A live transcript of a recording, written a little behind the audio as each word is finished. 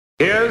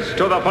Here's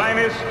to the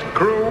finest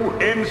crew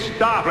in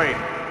Starfleet.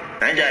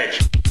 Engage.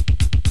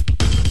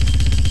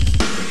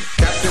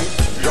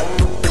 Captain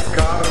Jean-Luc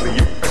Picard of the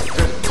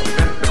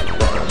USS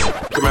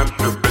Enterprise.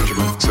 Commander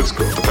Benjamin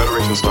Sisko, the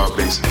Federation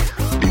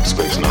Starbase, Deep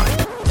Space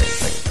Nine.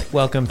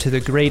 Welcome to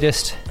the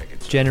greatest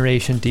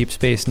generation, Deep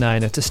Space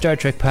Nine. It's a Star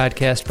Trek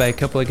podcast by a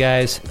couple of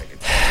guys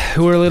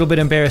who are a little bit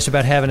embarrassed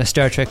about having a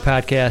Star Trek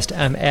podcast.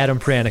 I'm Adam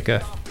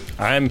Pranica.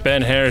 I'm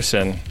Ben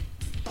Harrison.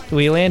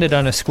 We landed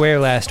on a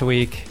square last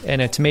week,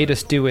 and it's made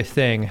us do a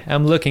thing.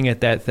 I'm looking at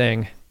that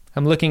thing.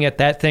 I'm looking at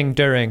that thing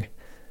during.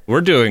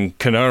 We're doing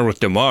Kanar with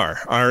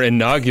Damar, our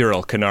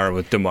inaugural Kanar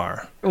with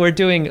Damar. We're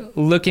doing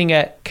looking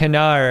at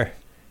Kanar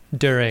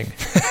during.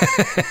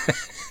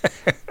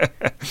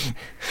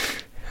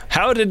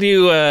 How did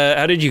you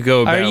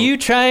go about? Are you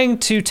trying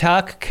to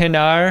talk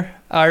Kanar,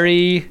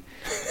 Ari,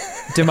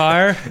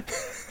 Damar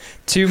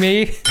to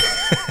me?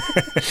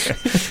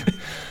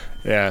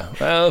 Yeah.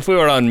 Well, if we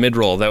were on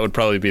mid-roll, that would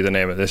probably be the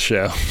name of this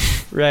show.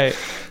 Right.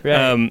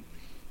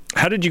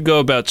 How did you go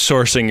about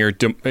sourcing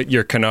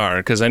your Kanar?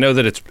 Because I know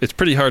that it's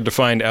pretty hard to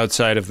find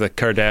outside of the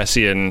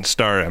Cardassian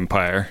star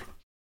empire.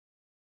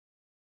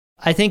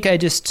 I think I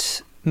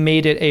just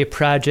made it a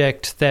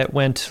project that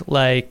went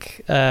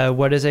like,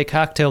 what is a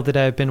cocktail that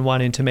I've been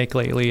wanting to make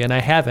lately, and I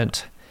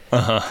haven't.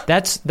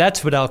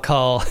 That's what I'll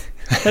call.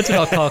 That's what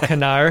I'll call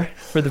Kanar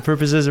for the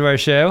purposes of our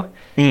show.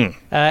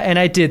 And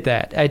I did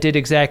that. I did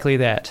exactly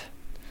that.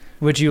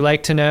 Would you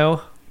like to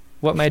know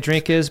what my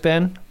drink is,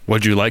 Ben?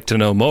 Would you like to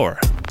know more?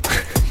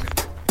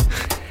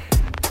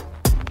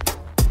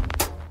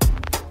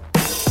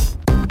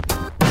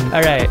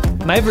 All right.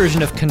 My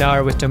version of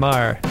Kanar with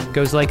Damar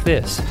goes like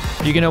this.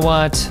 You're going to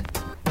want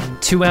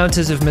 2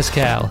 ounces of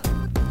mezcal.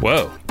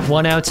 Whoa.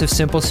 1 ounce of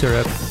simple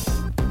syrup.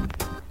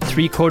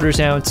 3/4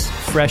 ounce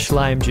fresh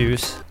lime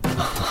juice. A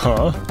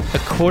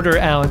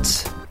 1/4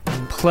 ounce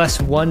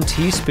plus 1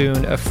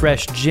 teaspoon of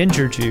fresh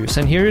ginger juice.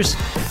 And here's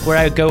where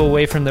I go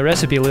away from the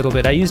recipe a little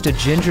bit. I used a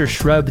ginger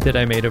shrub that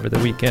I made over the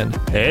weekend.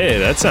 Hey,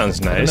 that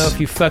sounds nice. I don't know if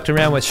you fucked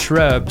around with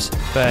shrubs,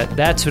 but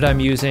that's what I'm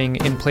using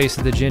in place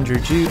of the ginger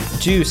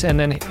juice. And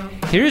then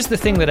here's the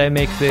thing that I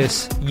make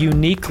this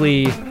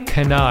uniquely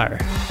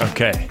Kanar.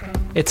 Okay.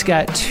 It's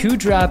got 2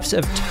 drops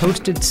of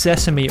toasted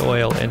sesame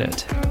oil in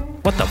it.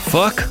 What the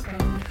fuck?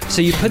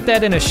 So you put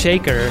that in a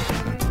shaker,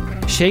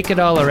 shake it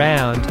all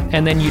around,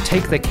 and then you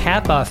take the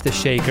cap off the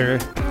shaker,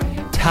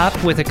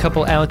 top with a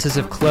couple ounces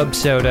of club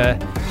soda,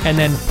 and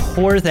then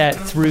pour that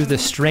through the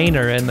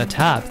strainer in the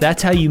top.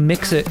 That's how you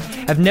mix it.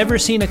 I've never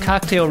seen a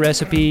cocktail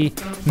recipe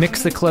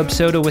mix the club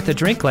soda with a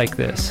drink like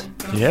this.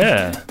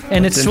 Yeah.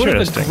 And it's sort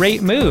of a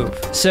great move.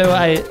 So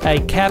I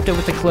capped it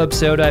with the club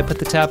soda, I put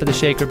the top of the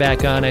shaker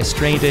back on, I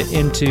strained it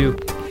into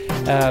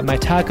my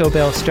Taco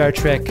Bell Star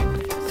Trek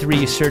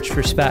 3 Search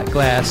for Spot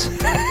glass.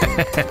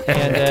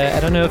 And I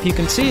don't know if you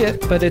can see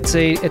it, but it's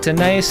a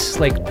nice,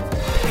 like,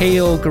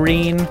 pale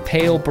green,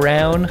 pale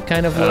brown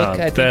kind of look.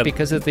 I think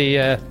because of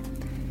the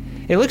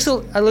it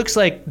looks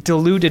like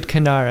diluted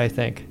Kanar, I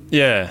think.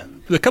 Yeah.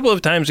 The couple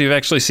of times we've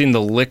actually seen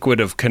the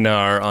liquid of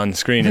Kanar on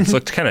screen, it's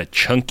looked kind of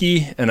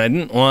chunky, and I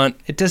didn't want...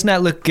 It does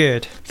not look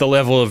good. The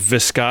level of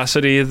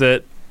viscosity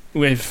that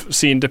we've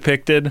seen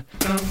depicted.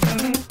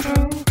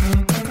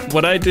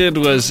 What I did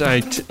was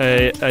I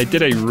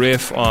did a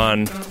riff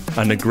on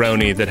a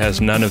Negroni that has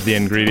none of the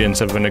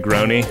ingredients of a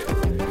Negroni.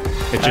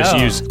 It just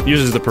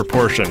uses the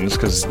proportions,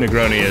 because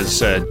Negroni is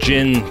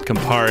gin,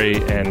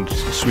 Campari, and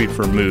sweet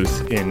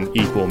vermouth in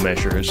equal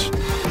measures.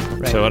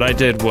 Right. So what I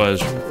did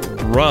was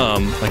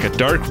rum, like a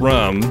dark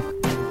rum,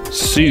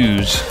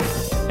 Suze,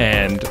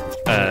 and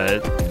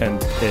a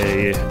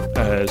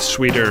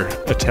sweeter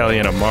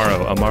Italian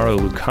Amaro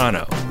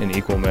Lucano in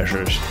equal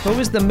measures. What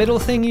was the middle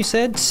thing you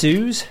said?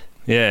 Suze?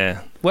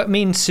 Yeah. What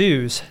means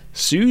Suze?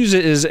 Suze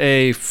is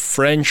a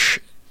French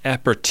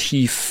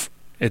aperitif.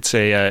 It's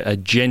a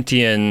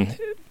gentian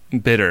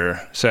bitter.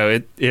 So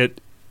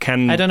it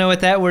can... I don't know what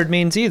that word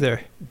means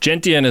either.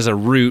 Gentian is a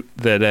root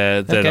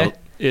that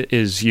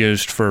is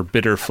used for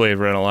bitter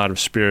flavor in a lot of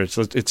spirits.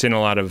 It's in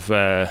a lot of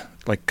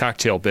like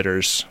cocktail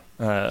bitters.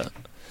 Okay.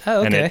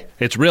 And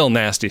it's real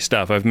nasty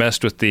stuff. I've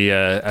messed with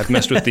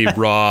the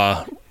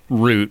raw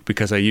root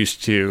because I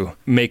used to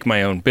make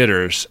my own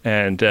bitters,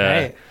 and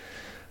right.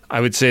 I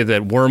would say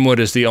that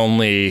wormwood is the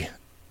only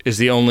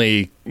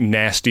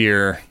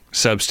nastier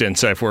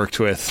substance I've worked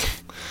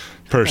with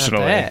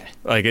personally.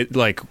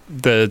 Like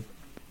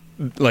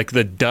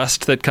the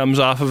dust that comes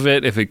off of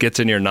it, if it gets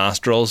in your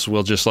nostrils,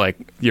 will just, like,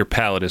 your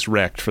palate is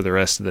wrecked for the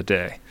rest of the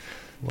day.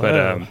 Whoa.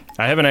 But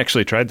I haven't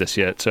actually tried this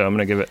yet, so I'm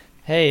gonna give it.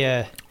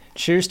 Hey,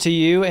 cheers to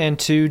you and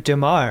to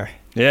Damar.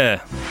 Yeah.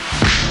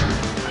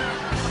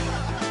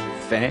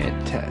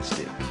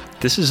 Fantastic.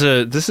 This is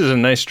a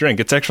nice drink.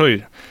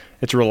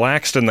 It's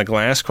relaxed in the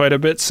glass quite a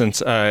bit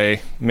since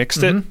I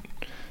mixed it,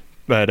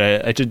 but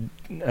I did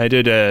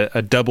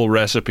a double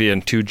recipe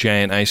and 2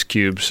 giant ice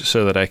cubes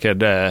so that I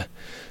could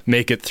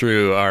make it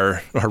through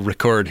our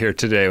record here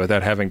today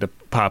without having to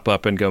pop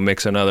up and go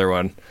mix another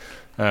one.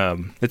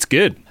 It's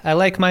good. I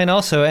like mine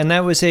also, and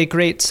that was a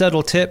great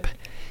subtle tip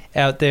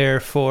out there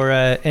for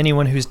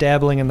anyone who's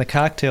dabbling in the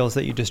cocktails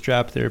that you just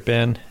dropped there,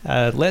 Ben.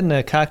 Letting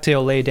a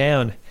cocktail lay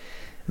down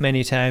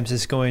many times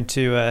is going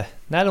to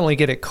not only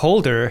get it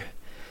colder,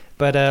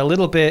 but a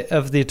little bit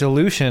of the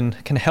dilution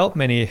can help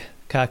many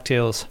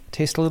cocktails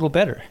taste a little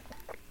better.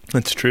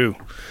 That's true.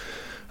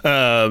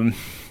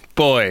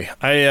 Boy,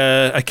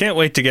 I can't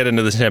wait to get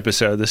into this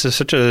episode. This is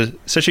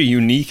such a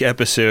unique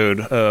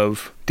episode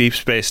of Deep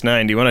Space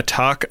Nine. Do you want to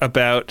talk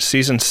about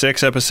Season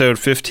 6, Episode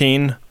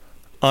 15,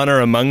 Honor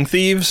Among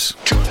Thieves?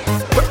 Do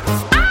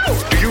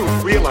you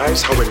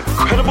realize how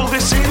incredible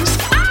this is?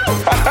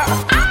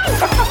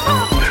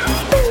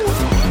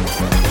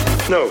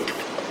 No,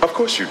 of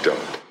course you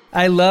don't.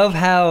 I love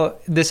how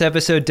this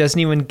episode doesn't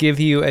even give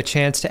you a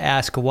chance to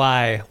ask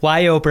why.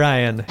 Why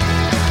O'Brien?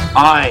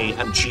 I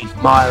am Chief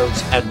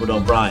Miles Edward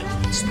O'Brien.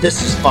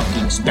 This is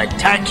fucking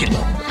spectacular.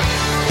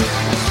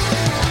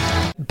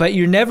 But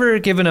you're never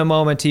given a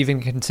moment to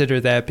even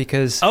consider that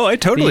because... Oh, I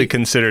totally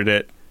considered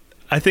it.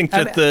 I think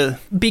that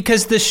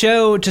because the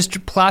show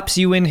just plops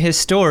you in his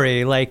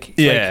story. Like,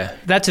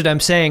 that's what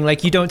I'm saying.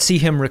 Like, you don't see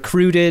him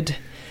recruited.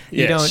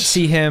 You don't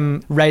see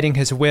him writing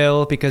his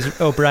will because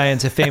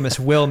O'Brien's a famous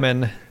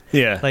willman.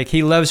 Yeah. Like,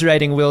 he loves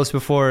writing wills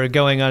before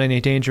going on any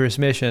dangerous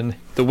mission.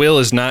 The will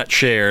is not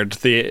shared.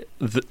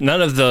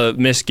 None of the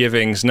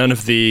misgivings, none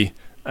of the,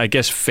 I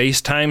guess,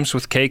 FaceTimes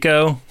with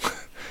Keiko.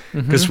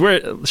 Because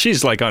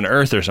she's like on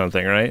Earth or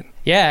something, right?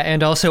 Yeah,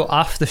 and also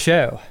off the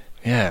show.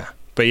 Yeah.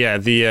 But yeah,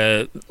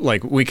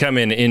 we come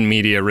in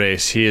media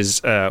res. He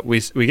is,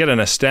 we get an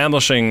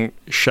establishing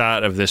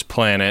shot of this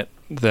planet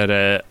that,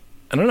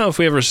 I don't know if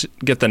we ever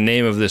get the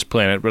name of this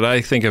planet, but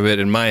I think of it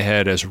in my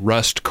head as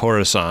Rust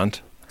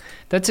Coruscant.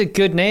 That's a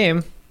good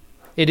name.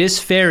 It is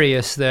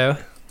farious, though,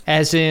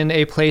 as in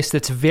a place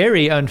that's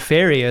very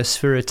unfarious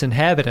for its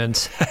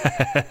inhabitants.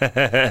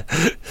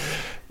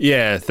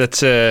 Yeah,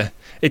 that's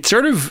it's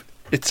sort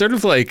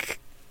of like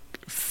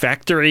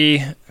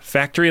factory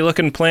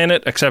looking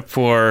planet, except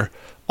for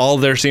all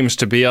there seems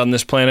to be on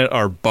this planet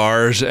are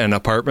bars and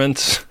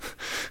apartments.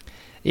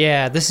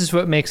 Yeah, this is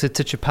what makes it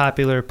such a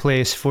popular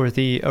place for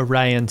the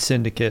Orion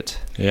Syndicate.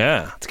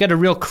 Yeah. It's got a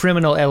real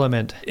criminal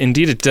element.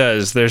 Indeed it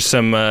does. There's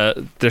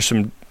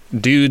some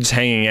dudes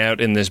hanging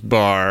out in this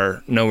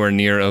bar nowhere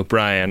near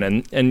O'Brien,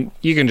 and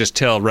you can just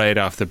tell right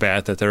off the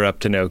bat that they're up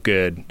to no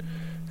good.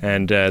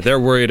 And they're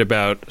worried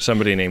about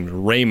somebody named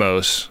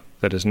Ramos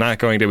that is not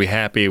going to be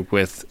happy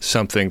with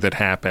something that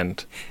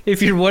happened.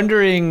 If you're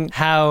wondering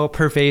how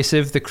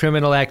pervasive the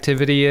criminal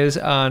activity is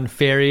on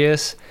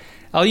Farius,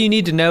 all you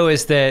need to know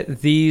is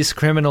that these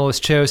criminals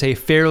chose a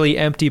fairly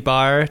empty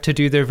bar to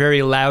do their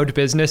very loud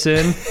business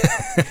in.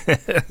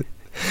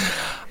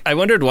 I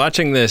wondered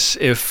watching this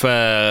if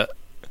it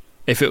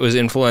was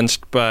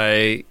influenced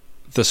by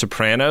The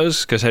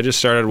Sopranos, because I just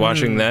started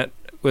watching that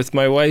with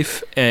my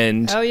wife,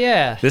 and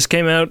this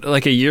came out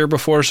like a year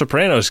before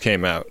Sopranos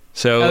came out.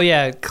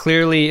 So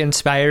clearly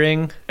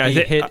inspiring the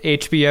hit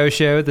HBO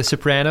show The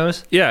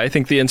Sopranos. Yeah, I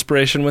think the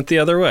inspiration went the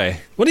other way.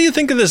 What do you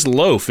think of this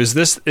loaf? Is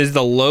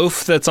the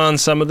loaf that's on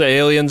some of the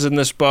aliens in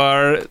this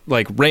bar?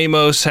 Like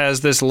Ramos has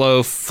this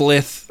loaf,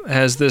 Flith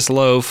has this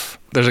loaf.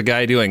 There's a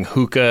guy doing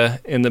hookah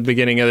in the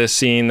beginning of this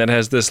scene that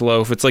has this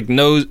loaf. It's like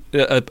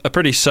a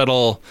pretty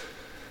subtle,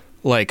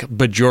 like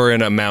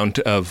Bajoran amount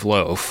of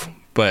loaf,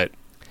 but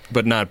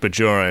not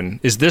Bajoran.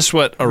 Is this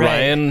what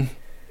Orion,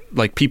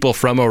 like people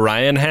from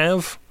Orion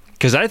have?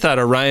 Because I thought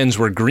Orions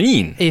were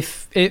green.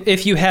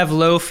 If you have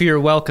loaf, you're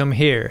welcome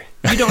here.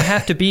 You don't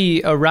have to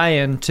be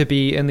Orion to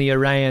be in the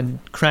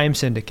Orion crime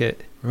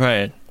syndicate.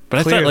 Right.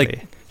 But clearly. I thought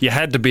like you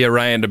had to be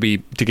Orion to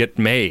get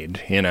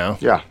made, you know?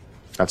 Yeah,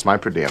 that's my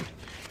per diem.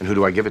 And who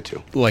do I give it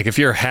to? Like if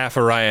you're half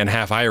Orion,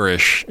 half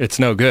Irish, it's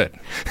no good.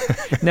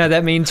 No,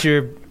 that means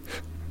you're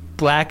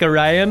Black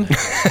Orion?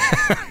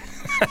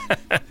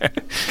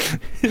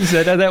 Is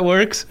that how that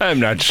works? I'm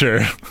not sure.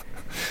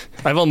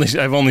 I've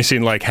only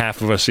seen like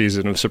half of a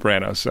season of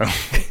Sopranos, so.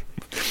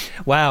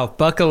 Wow,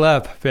 buckle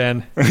up,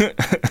 Ben.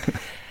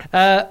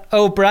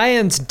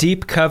 O'Brien's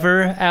deep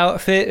cover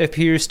outfit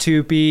appears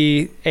to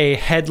be a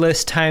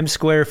headless Times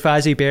Square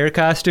Fozzie Bear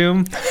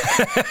costume.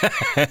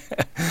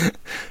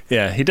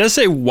 Yeah, he does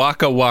say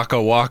waka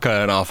waka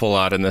waka an awful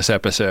lot in this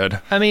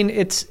episode. I mean,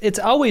 it's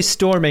always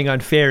storming on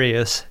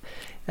Farius,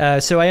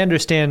 so I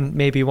understand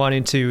maybe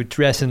wanting to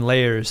dress in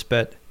layers,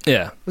 but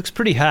looks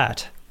pretty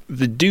hot.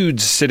 The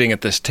dudes sitting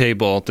at this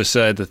table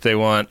decide that they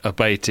want a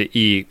bite to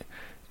eat,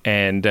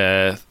 and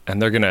they're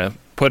gonna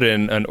put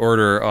in an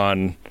order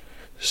on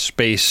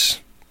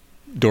Space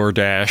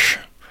DoorDash,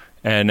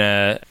 and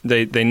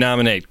they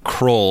nominate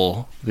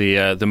Kroll,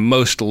 the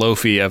most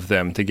loafy of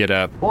them, to get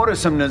up. Order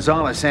some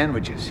Nazala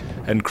sandwiches.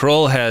 And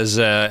Kroll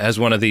has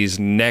one of these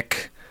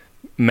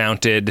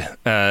neck-mounted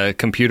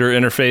computer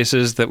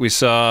interfaces that we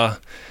saw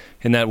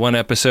in that one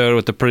episode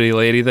with the pretty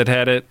lady that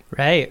had it.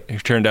 Right. Who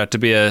turned out to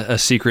be a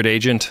secret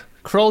agent.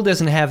 Kroll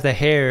doesn't have the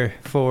hair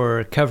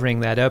for covering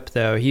that up,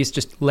 though. He's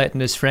just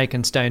letting his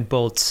Frankenstein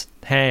bolts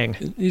hang.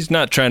 He's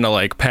not trying to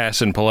like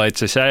pass in polite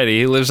society.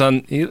 He lives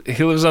on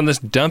this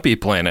dumpy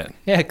planet.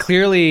 Yeah,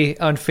 clearly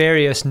on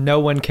Farius, no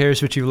one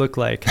cares what you look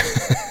like.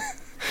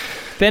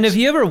 Ben, have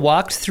you ever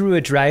walked through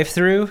a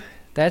drive-thru?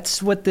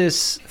 That's what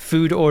this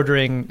food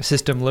ordering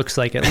system looks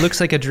like. It looks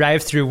like a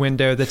drive-thru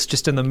window that's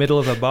just in the middle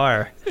of a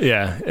bar.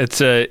 Yeah,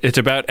 it's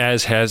about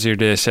as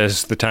hazardous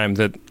as the time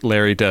that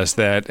Larry does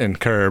that in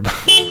Curb.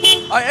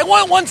 I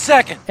want 1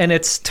 second. And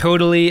it's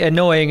totally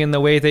annoying in the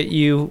way that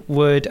you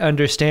would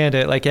understand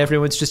it. Like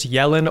everyone's just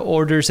yelling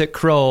orders at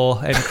Kroll,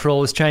 and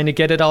Kroll is trying to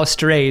get it all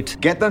straight.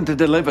 Get them to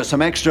deliver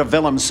some extra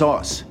Willem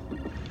sauce.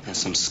 And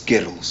some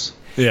Skittles.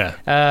 Yeah.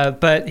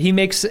 But he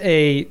makes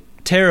a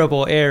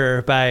terrible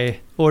error by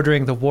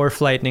ordering the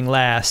Wharf Lightning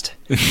last.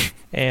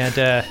 And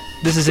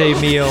this is a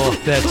meal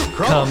that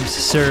comes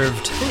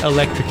served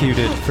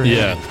electrocuted for him.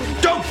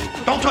 Yeah.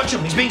 Don't touch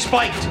him. He's being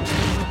spiked.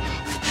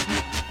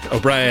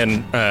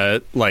 O'Brien,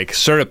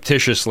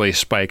 surreptitiously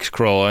spikes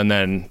Kroll and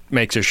then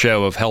makes a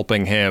show of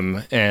helping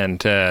him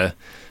and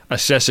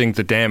assessing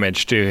the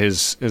damage to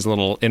his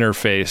little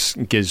interface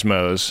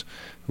gizmos,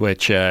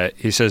 which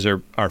he says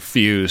are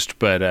fused,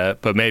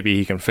 but maybe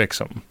he can fix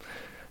them.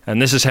 And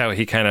this is how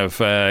he kind of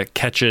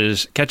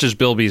catches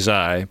Bilby's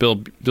eye.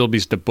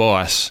 Bilby's the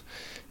boss,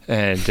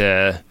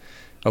 and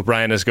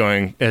O'Brien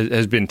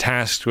has been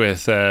tasked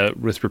with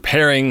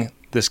repairing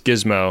this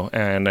gizmo,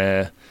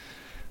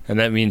 and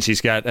that means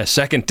he's got a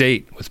second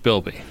date with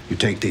Bilby. You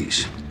take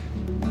these.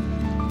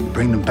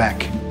 Bring them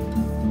back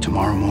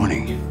tomorrow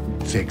morning,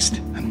 fixed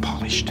and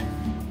polished.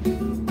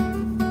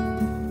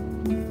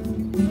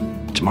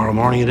 Tomorrow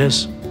morning it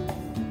is.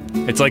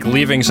 It's like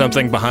leaving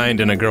something behind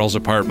in a girl's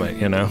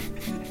apartment, you know?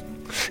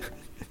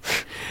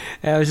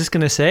 I was just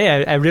going to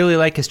say, I really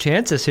like his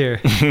chances here.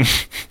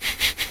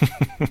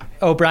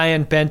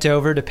 O'Brien bent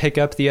over to pick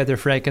up the other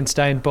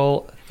Frankenstein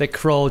bolt that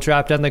Kroll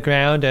dropped on the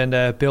ground,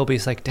 and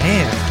Bilby's like,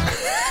 damn.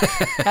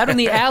 Out in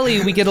the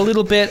alley, we get a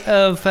little bit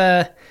of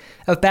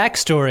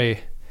backstory,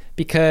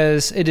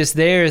 because it is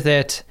there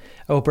that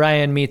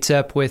O'Brien meets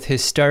up with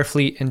his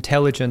Starfleet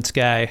intelligence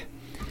guy.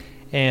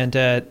 And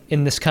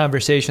in this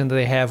conversation that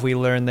they have, we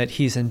learn that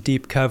he's in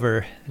deep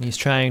cover, and he's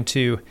trying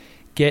to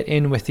get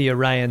in with the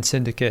Orion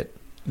Syndicate.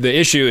 The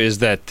issue is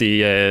that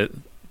the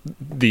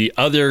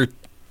other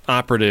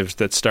operatives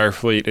that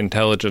Starfleet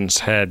intelligence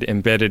had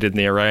embedded in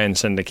the Orion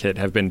Syndicate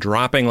have been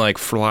dropping like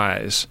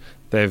flies.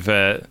 They've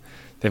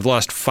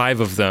lost 5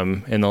 of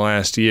them in the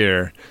last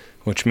year,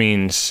 which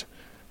means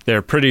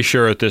they're pretty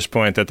sure at this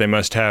point that they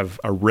must have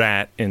a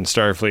rat in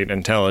Starfleet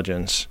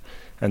intelligence.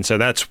 And so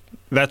that's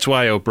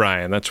why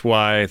O'Brien. That's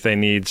why they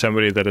need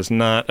somebody that is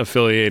not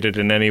affiliated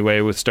in any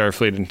way with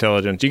Starfleet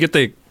intelligence.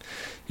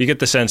 You get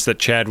the sense that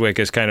Chadwick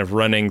is kind of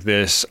running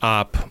this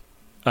op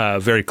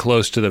very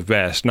close to the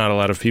vest. Not a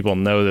lot of people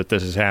know that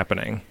this is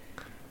happening.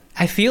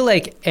 I feel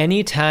like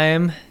any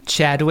time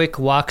Chadwick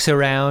walks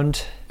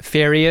around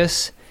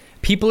Farius,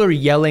 people are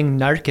yelling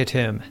narc at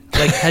him.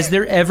 Like, has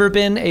there ever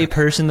been a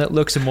person that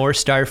looks more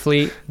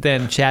Starfleet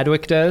than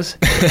Chadwick does?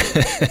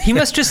 He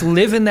must just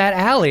live in that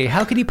alley.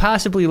 How could he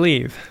possibly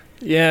leave?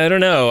 Yeah, I don't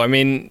know. I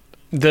mean,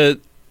 the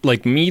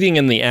meeting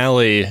in the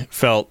alley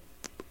felt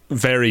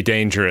very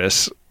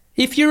dangerous.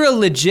 If you're a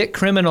legit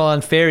criminal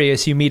on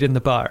Farius, you meet in the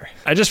bar.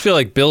 I just feel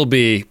like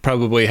Bilby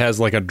probably has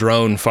like a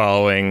drone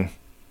following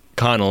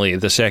Connolly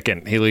the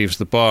second he leaves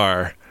the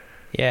bar.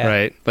 Yeah.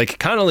 Right? Like,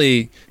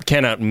 Connolly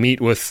cannot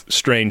meet with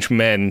strange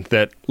men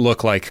that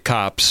look like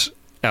cops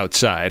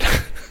outside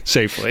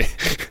safely.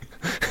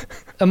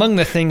 Among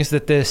the things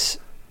that this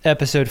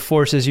episode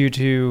forces you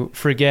to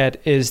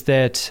forget is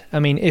that, I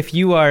mean, if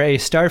you are a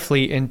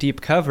Starfleet in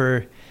deep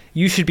cover,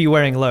 you should be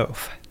wearing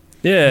loaf.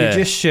 Yeah.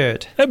 You just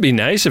should. That'd be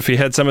nice if he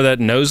had some of that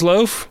nose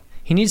loaf.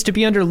 He needs to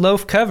be under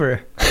loaf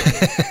cover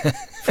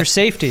for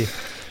safety.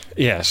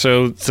 Yeah,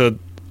 so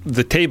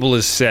the table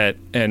is set,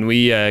 and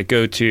we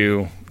go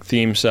to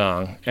theme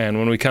song, and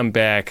when we come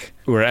back,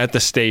 we're at the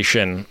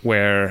station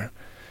where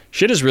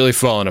shit has really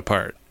fallen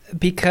apart.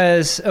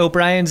 Because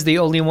O'Brien's the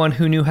only one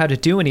who knew how to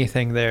do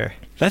anything there.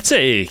 That's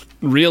a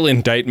real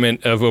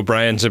indictment of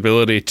O'Brien's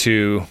ability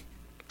to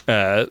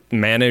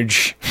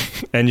manage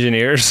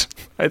engineers,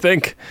 I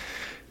think.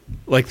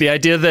 Like, the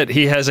idea that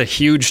he has a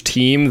huge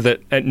team that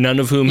none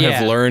of whom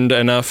have learned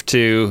enough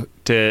to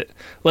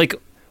like,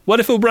 what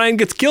if O'Brien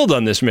gets killed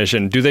on this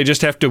mission? Do they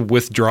just have to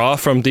withdraw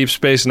from Deep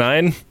Space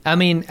Nine? I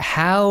mean,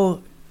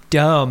 how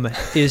dumb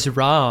is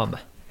Rom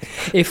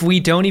if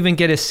we don't even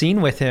get a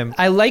scene with him?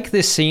 I like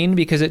this scene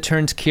because it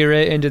turns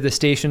Kira into the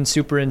station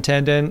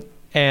superintendent,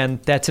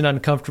 and that's an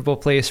uncomfortable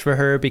place for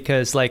her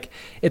because, like,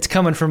 it's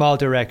coming from all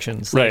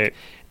directions. Right. Like,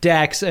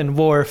 Dax and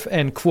Worf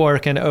and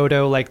Quark and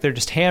Odo, like, they're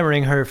just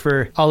hammering her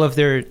for all of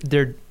their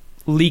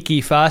leaky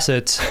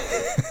faucets.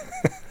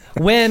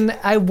 When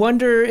I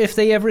wonder if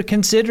they ever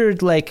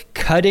considered like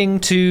cutting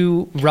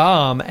to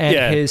Rom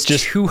and his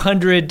just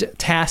 200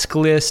 task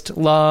list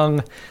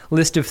long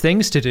list of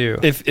things to do.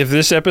 If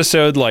this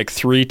episode like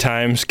 3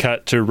 times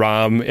cut to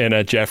Rom in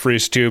a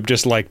Jeffries tube,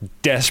 just like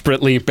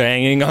desperately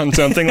banging on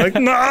something like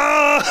no,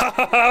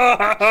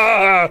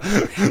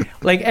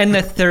 like, and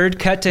the third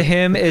cut to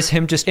him is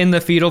him just in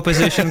the fetal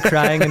position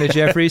crying in a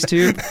Jeffries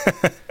tube.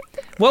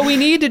 What we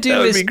need to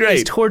do is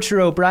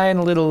torture O'Brien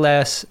a little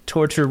less,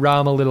 torture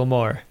Rom a little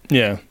more.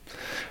 Yeah.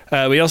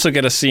 We also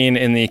get a scene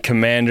in the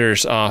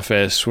commander's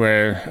office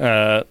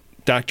where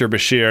Dr.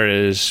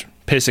 Bashir is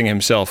pissing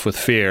himself with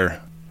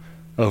fear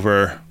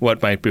over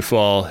what might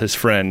befall his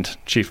friend,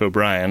 Chief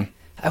O'Brien.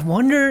 I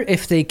wonder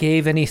if they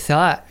gave any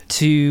thought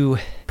to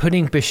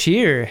putting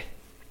Bashir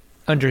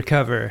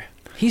undercover.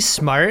 He's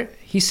smart.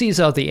 He sees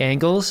all the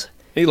angles.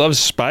 He loves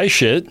spy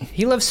shit.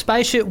 He loves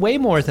spy shit way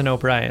more than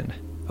O'Brien.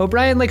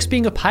 O'Brien likes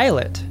being a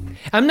pilot.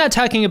 I'm not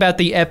talking about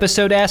the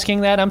episode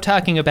asking that. I'm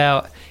talking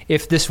about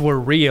if this were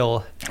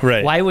real.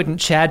 Right. Why wouldn't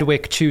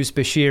Chadwick choose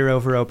Bashir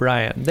over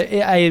O'Brien?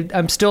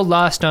 I'm still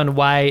lost on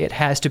why it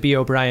has to be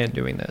O'Brien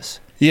doing this.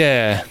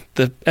 Yeah,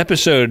 the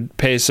episode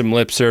pays some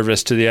lip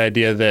service to the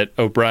idea that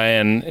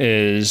O'Brien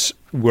is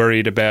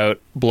worried about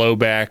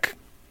blowback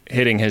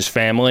hitting his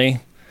family.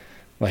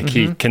 Like,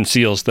 he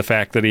conceals the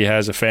fact that he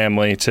has a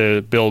family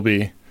to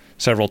Bilby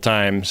several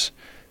times.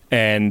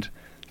 And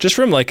just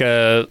from like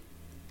a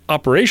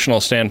operational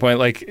standpoint,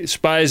 like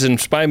spies and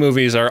spy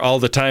movies are all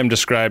the time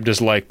described as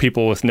like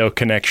people with no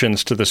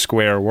connections to the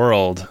square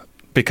world.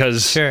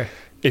 Because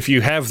if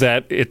you have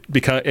that,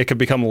 it could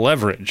become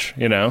leverage,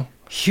 you know?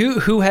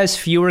 Who has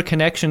fewer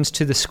connections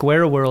to the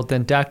square world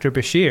than Dr.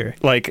 Bashir?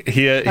 Like,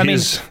 I mean,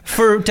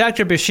 for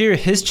Dr. Bashir,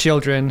 his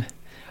children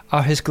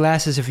are his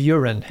glasses of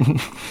urine.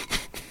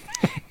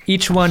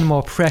 Each one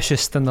more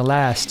precious than the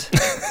last.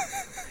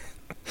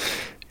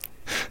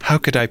 How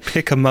could I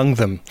pick among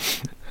them?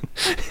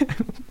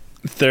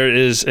 There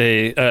is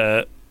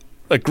a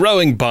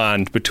growing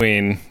bond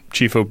between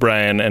Chief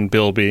O'Brien and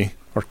Bilby,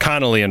 or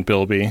Connolly and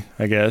Bilby,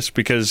 I guess,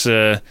 because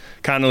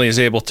Connolly is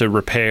able to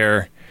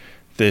repair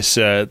this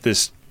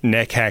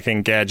neck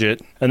hacking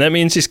gadget, and that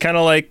means he's kind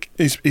of like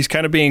he's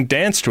kind of being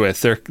danced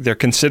with. They're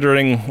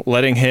considering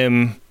letting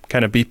him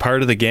kind of be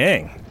part of the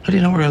gang. How do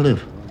you know where I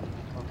live?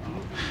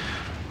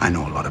 I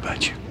know a lot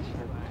about you.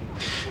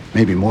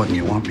 Maybe more than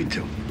you want me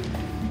to.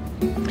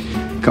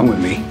 Come with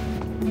me.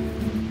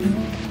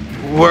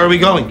 Where are we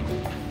going?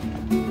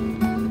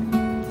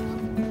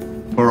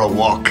 For a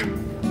walk.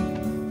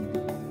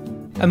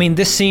 I mean,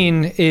 this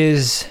scene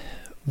is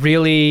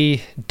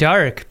really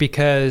dark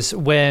because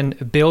when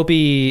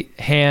Bilby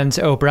hands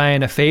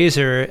O'Brien a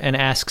phaser and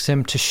asks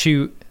him to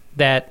shoot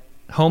that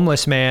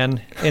homeless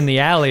man in the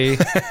alley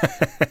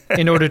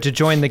in order to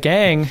join the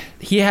gang,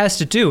 he has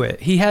to do it.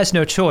 He has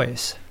no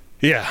choice.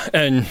 Yeah,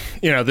 and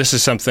this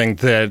is something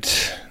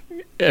that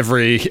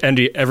every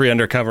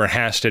undercover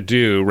has to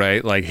do,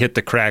 right? Like hit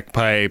the crack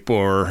pipe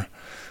or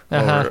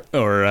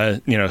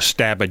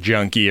stab a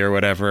junkie or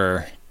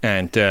whatever.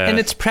 And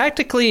it's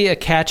practically a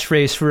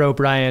catchphrase for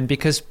O'Brien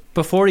because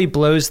before he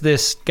blows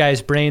this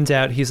guy's brains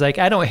out, he's like,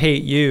 I don't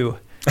hate you,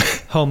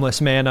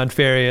 homeless man on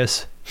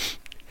Farius.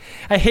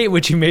 I hate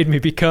what you made me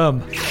become.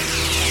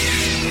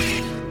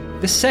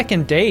 The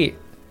second date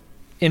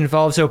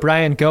involves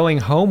O'Brien going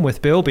home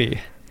with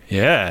Bilby.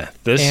 Yeah.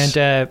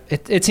 And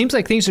it seems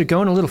like things are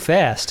going a little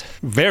fast.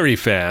 Very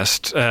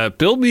fast.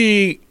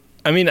 Bilby...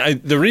 I mean,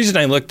 the reason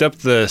I looked up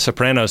the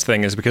Sopranos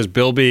thing is because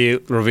Bilby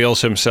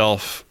reveals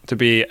himself to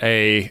be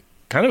a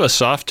kind of a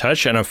soft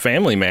touch and a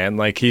family man.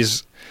 Like,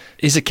 he's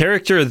a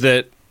character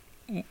that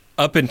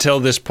up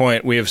until this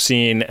point we have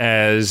seen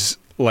as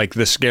like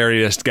the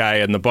scariest guy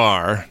in the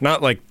bar.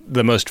 Not like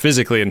the most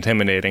physically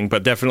intimidating,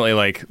 but definitely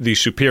like the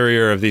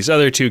superior of these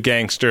other two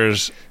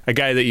gangsters, a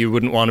guy that you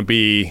wouldn't want to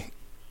be,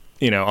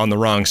 on the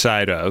wrong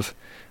side of.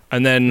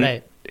 And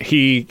then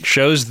he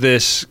shows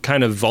this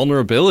kind of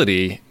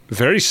vulnerability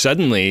very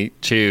suddenly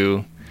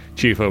to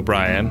Chief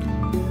O'Brien.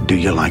 Do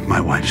you like my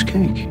wife's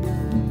cake?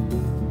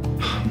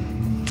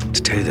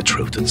 To tell you the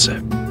truth, it's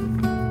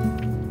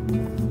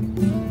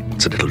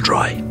a little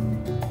dry.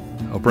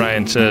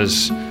 O'Brien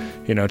says,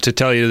 to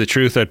tell you the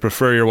truth, I'd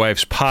prefer your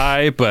wife's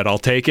pie, but I'll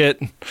take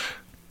it.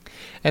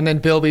 And then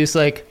Bilby's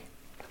like,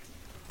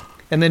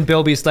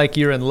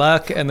 you're in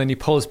luck. And then he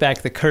pulls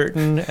back the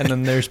curtain, and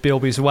then there's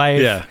Bilby's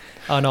wife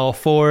on all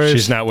fours.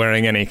 She's not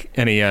wearing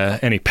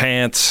any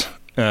pants.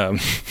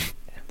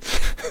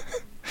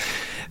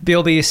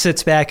 Bilby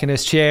sits back in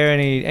his chair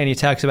and he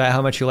talks about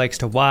how much he likes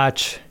to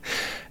watch.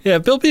 Yeah,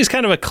 Bilby's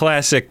kind of a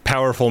classic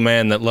powerful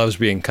man that loves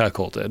being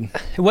cuckolded.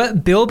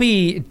 What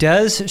Bilby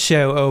does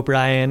show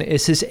O'Brien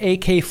is his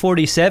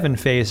AK-47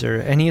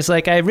 phaser, and he's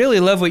like, I really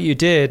love what you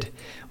did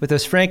with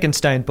those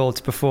Frankenstein bolts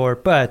before,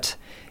 but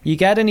you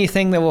got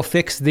anything that will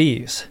fix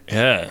these?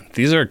 Yeah,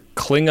 these are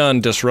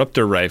Klingon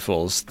disruptor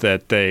rifles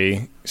that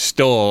they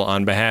stole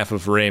on behalf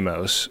of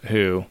Ramos,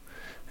 who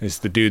is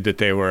the dude that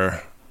they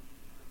were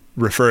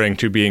referring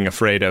to being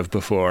afraid of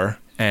before.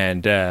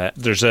 And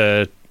there's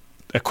a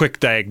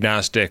quick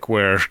diagnostic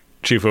where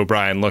Chief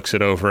O'Brien looks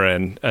it over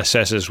and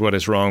assesses what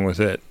is wrong with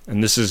it.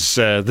 And this is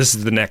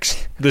the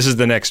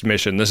next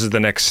mission. This is the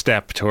next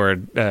step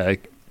toward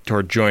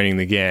joining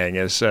the gang.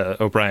 As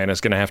O'Brien is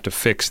going to have to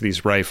fix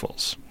these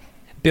rifles.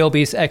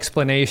 Bilby's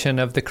explanation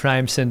of the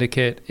crime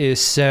syndicate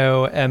is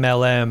so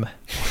MLM.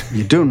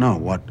 You do know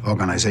what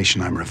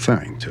organization I'm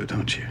referring to,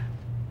 don't you?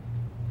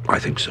 I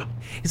think so.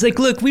 He's like,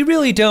 look, we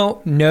really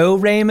don't know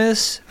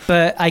Ramus,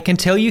 but I can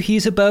tell you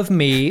he's above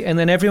me, and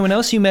then everyone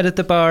else you met at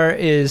the bar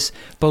is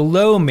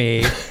below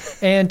me.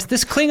 And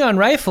this Klingon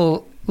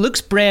rifle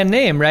looks brand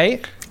name,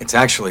 right? It's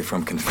actually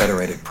from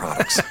Confederated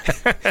Products.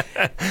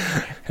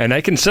 And I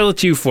can sell it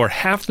to you for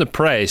half the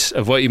price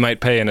of what you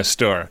might pay in a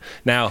store.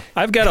 Now,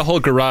 I've got a whole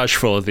garage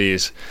full of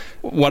these.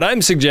 What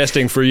I'm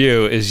suggesting for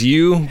you is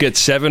you get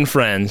 7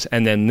 friends,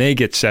 and then they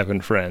get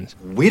 7 friends.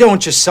 We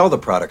don't just sell the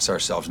products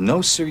ourselves.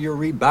 No, sir, you're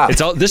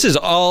Reebok. This is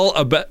all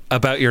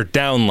about your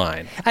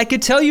downline. I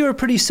could tell you're a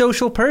pretty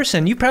social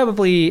person. You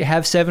probably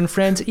have 7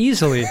 friends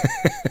easily.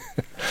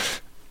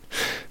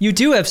 You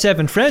do have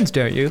 7 friends,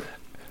 don't you?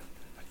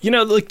 You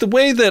know, like the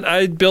way that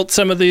I built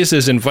some of these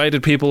is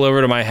invited people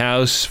over to my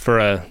house for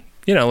a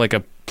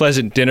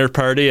pleasant dinner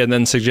party, and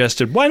then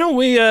suggested, why don't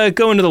we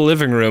go into the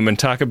living room and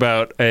talk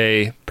about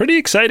a pretty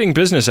exciting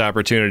business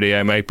opportunity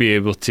I might be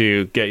able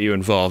to get you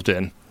involved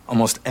in.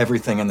 Almost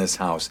everything in this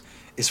house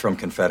is from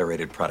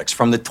Confederated Products,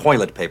 from the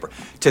toilet paper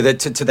to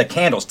the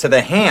candles to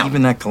the ham,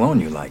 even that cologne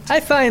you liked. I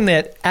find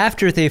that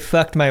after they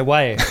fucked my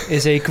wife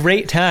is a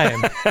great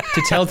time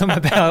to tell them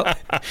about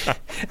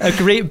a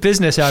great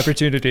business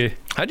opportunity.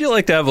 How'd you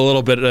like to have a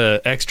little bit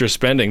of extra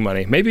spending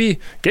money? Maybe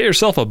get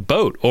yourself a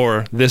boat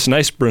or this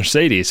nice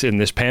Mercedes in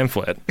this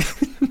pamphlet.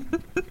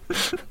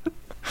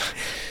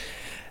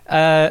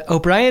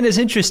 O'Brien is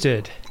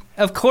interested.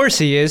 Of course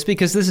he is,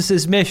 because this is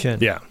his mission.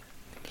 Yeah.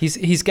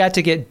 He's got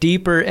to get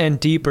deeper and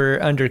deeper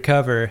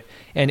undercover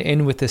and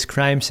in with this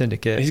crime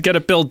syndicate. He's got to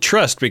build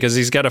trust because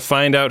he's got to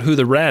find out who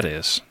the rat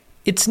is.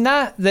 It's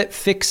not that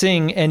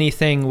fixing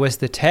anything was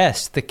the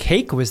test. The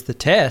cake was the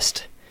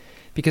test.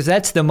 Because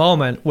that's the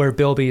moment where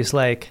Bilby's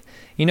like,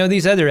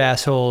 these other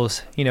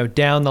assholes,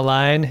 down the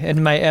line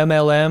in my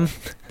MLM,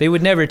 they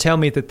would never tell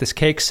me that this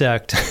cake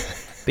sucked.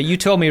 But you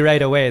told me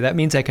right away. That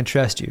means I can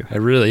trust you. I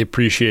really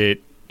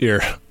appreciate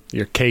your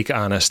cake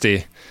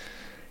honesty.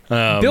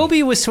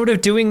 Bilby was sort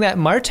of doing that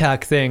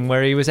Martok thing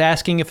where he was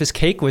asking if his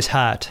cake was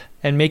hot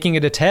and making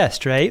it a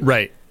test, right?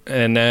 Right.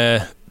 And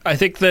I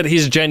think that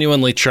he's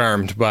genuinely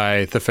charmed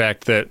by the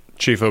fact that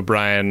Chief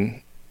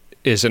O'Brien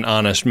is an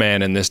honest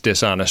man in this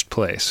dishonest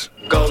place.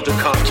 Golden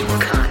cotton.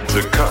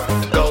 The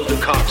cut. Golden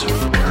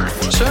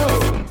cotton.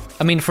 So.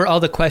 I mean, for all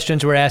the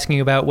questions we're asking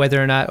about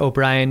whether or not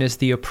O'Brien is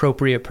the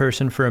appropriate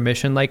person for a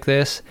mission like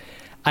this,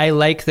 I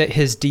like that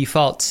his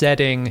default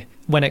setting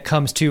when it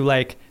comes to,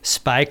 like,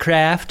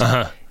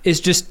 spycraft is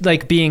just,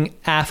 like, being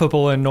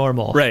affable and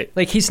normal. Right.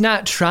 Like, he's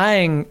not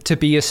trying to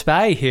be a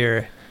spy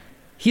here.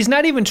 He's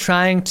not even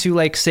trying to,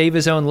 like, save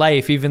his own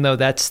life, even though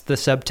that's the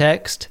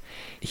subtext.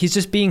 He's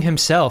just being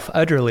himself,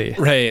 utterly.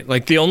 Right.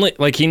 Like,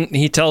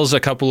 he tells a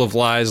couple of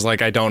lies,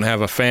 like, I don't have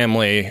a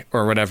family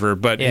or whatever,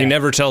 but he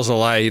never tells a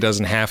lie he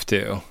doesn't have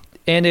to.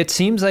 And it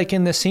seems like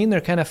in this scene,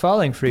 they're kind of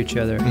falling for each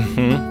other.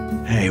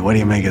 Mm-hmm. Hey, what do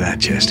you make of that,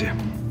 Chester?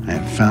 I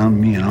have found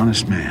me an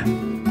honest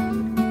man.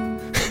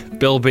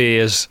 Bilby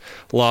is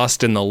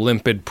lost in the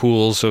limpid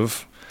pools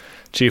of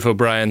Chief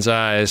O'Brien's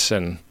eyes,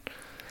 and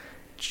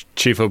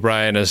Chief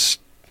O'Brien is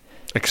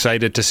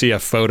excited to see a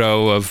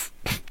photo of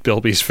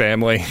Bilby's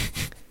family.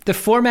 The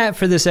format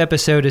for this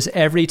episode is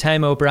every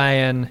time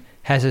O'Brien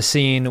has a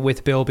scene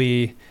with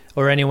Bilby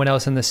or anyone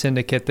else in the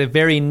syndicate, the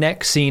very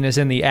next scene is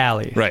in the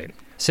alley. Right.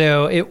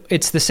 So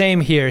it's the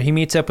same here. He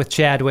meets up with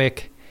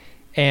Chadwick,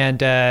 and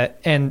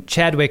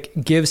Chadwick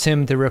gives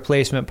him the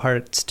replacement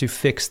parts to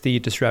fix the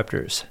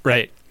disruptors.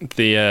 Right.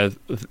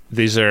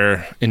 These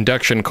are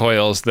induction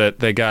coils that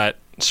they got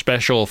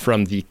special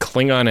from the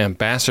Klingon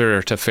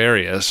ambassador to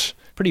Farius.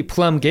 Pretty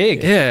plum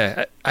gig.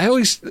 Yeah, I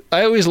always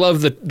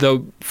love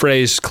the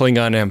phrase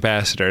Klingon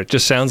ambassador. It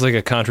just sounds like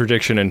a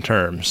contradiction in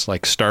terms,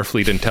 like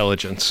Starfleet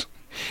intelligence.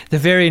 The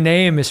very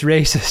name is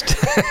racist.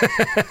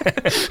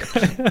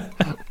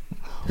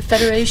 The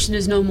Federation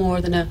is no more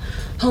than a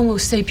Homo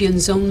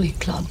sapiens only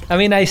club. I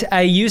mean,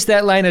 I use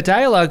that line of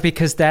dialogue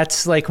because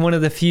that's like one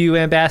of the few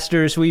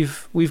ambassadors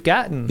we've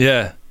gotten.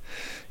 Yeah.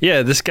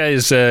 Yeah, this guy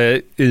is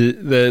the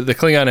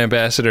Klingon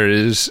ambassador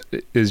is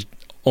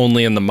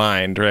only in the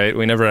mind, right?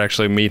 We never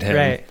actually meet him.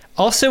 Right.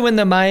 Also in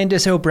the mind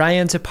is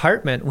O'Brien's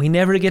apartment. We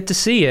never get to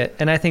see it,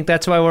 and I think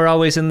that's why we're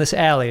always in this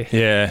alley.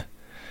 Yeah.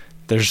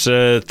 There's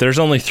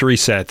only 3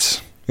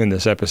 sets in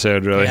this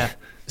episode, really. Yeah.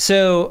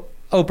 So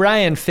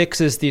O'Brien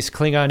fixes these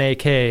Klingon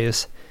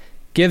AKs,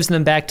 gives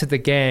them back to the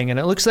gang, and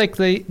it looks like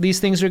these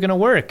things are going to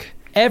work.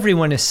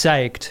 Everyone is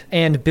psyched,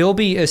 and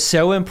Bilby is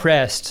so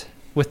impressed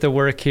with the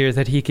work here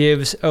that he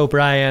gives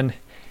O'Brien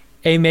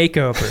a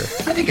makeover.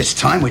 I think it's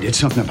time we did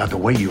something about the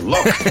way you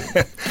look.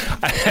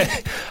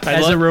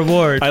 As a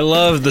reward. I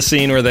love the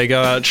scene where they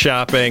go out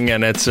shopping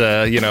and it's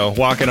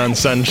walking on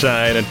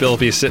sunshine and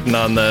Bilby's sitting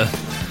on the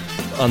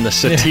on the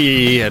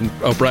settee, and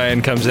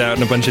O'Brien comes out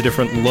in a bunch of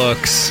different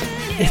looks.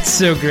 It's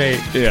so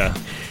great. Yeah.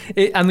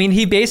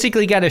 He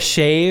basically got a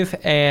shave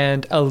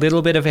and a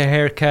little bit of a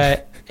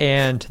haircut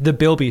and the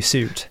Bilby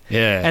suit.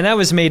 Yeah. And that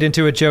was made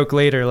into a joke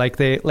later, like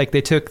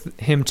they took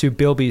him to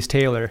Bilby's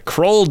tailor.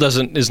 Kroll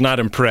is not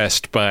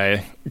impressed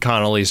by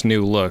Connolly's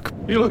new look.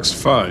 He looks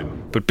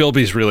fine. But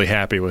Bilby's really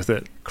happy with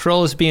it.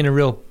 Kroll is being a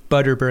real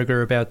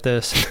butterburger about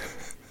this.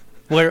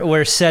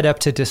 We're set up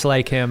to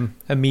dislike him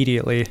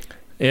immediately.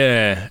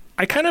 Yeah.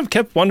 I kind of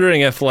kept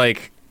wondering if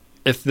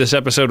this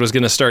episode was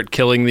going to start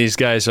killing these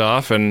guys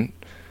off and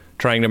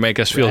trying to make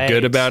us feel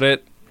good about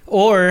it.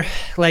 Or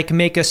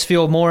make us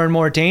feel more and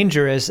more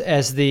danger as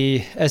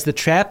the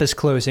trap is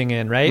closing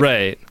in, right?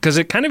 Right. Because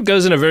it kind of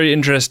goes in a very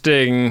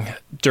interesting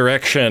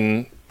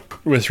direction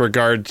with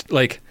regard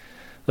like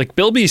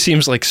Bilby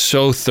seems like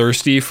so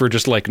thirsty for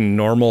just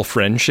normal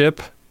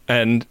friendship,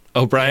 and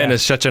O'Brien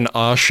is such an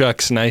aw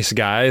shucks nice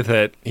guy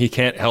that he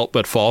can't help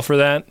but fall for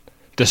that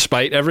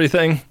despite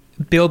everything.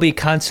 Bilby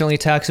constantly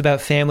talks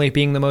about family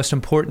being the most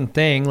important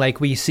thing.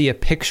 We see a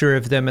picture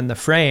of them in the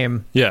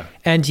frame. Yeah.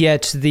 And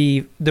yet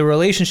the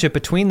relationship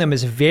between them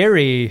is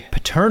very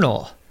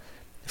paternal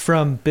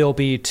from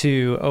Bilby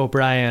to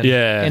O'Brien.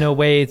 Yeah. In a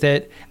way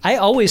that I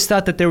always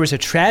thought that there was a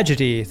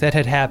tragedy that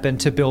had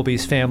happened to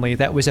Bilby's family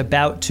that was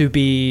about to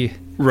be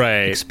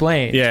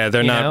explained. Yeah,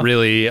 they're not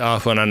really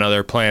off on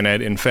another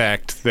planet. In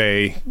fact,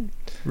 they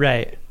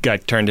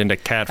got turned into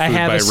cat food by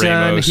Ramos. I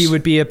have a son.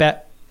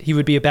 He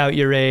would be about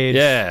your age.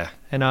 Yeah.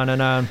 And on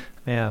and on.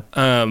 Yeah.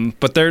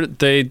 But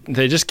they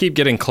just keep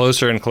getting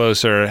closer and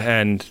closer,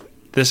 and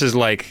this is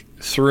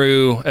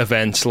through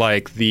events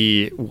like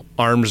the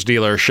arms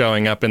dealer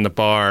showing up in the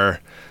bar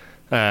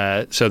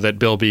so that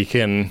Bilby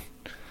can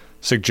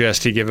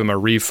suggest he give him a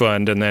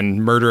refund and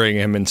then murdering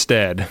him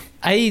instead.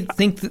 I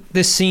think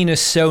this scene is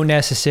so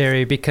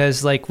necessary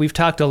because we've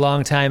talked a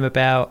long time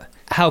about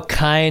how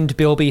kind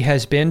Bilby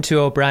has been to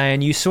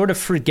O'Brien. You sort of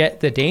forget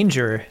the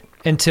danger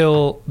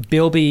until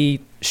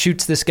Bilby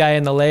shoots this guy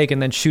in the leg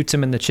and then shoots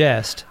him in the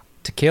chest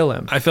to kill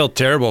him. I felt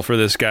terrible for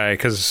this guy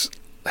because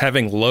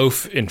having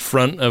loaf in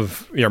front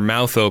of your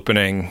mouth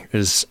opening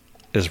is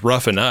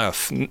rough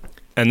enough.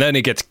 And then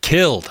he gets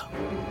killed.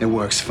 It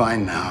works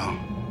fine now.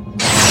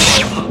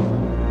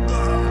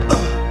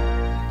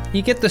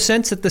 You get the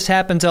sense that this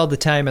happens all the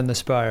time in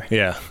this bar.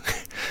 Yeah.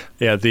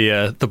 Yeah,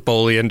 the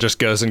Bolian just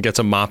goes and gets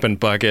a mop and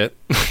bucket.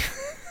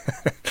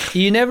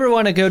 You never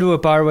want to go to a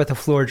bar with a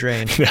floor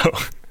drain. No.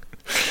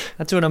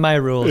 That's one of my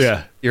rules.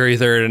 Yeah. You're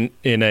either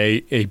in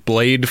a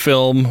Blade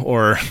film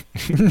or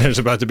there's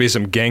about to be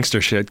some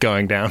gangster shit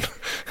going down.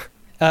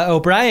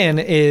 O'Brien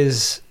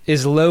is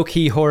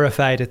low-key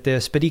horrified at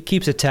this, but he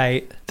keeps it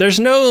tight. There's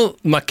no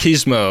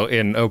machismo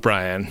in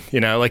O'Brien.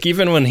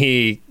 Even when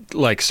he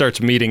starts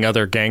meeting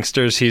other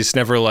gangsters, he's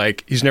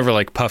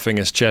never puffing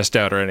his chest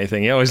out or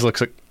anything. He always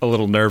looks a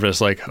little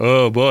nervous,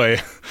 oh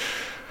boy,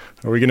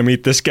 are we going to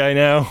meet this guy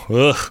now?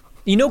 Ugh.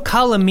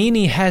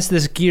 Calamini has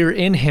this gear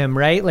in him,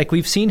 right?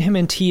 We've seen him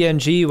in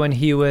TNG when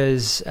he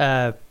was,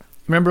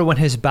 remember when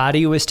his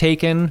body was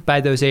taken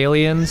by those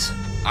aliens?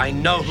 I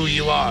know who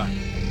you are.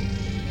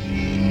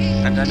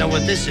 And I know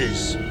what this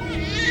is.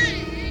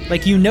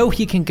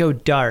 He can go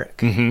dark.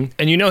 Mm-hmm.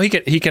 And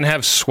he can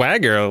have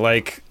swagger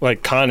like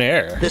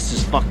Kanar. This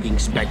is fucking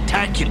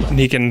spectacular. And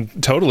he can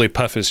totally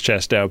puff his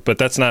chest out, but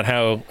that's not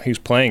how he's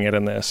playing it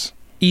in this.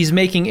 He's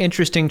making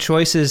interesting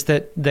choices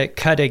that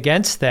cut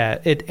against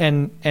that.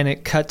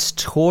 It cuts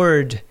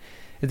toward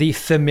the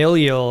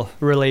familial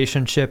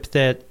relationship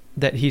that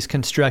he's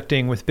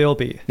constructing with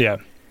Bilby. Yeah.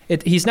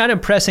 He's not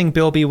impressing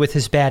Bilby with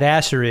his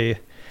badassery.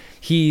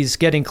 He's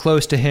getting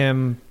close to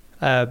him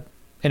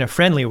in a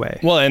friendly way.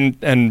 Well,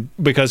 and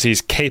because he's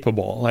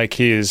capable,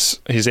 he's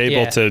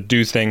able to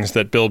do things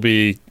that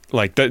Bilby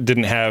that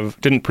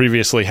didn't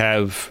previously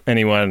have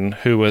anyone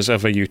who was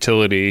of a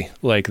utility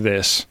like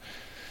this.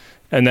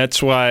 And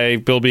that's why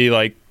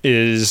Bilby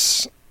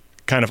is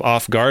kind of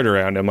off guard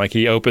around him.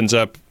 He opens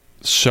up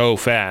so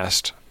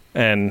fast,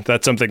 and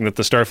that's something that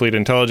the Starfleet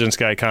intelligence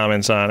guy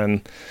comments on.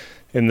 And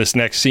in this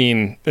next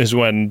scene is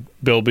when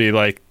Bilby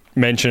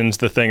mentions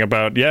the thing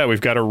about, we've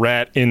got a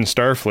rat in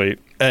Starfleet.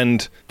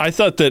 And I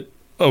thought that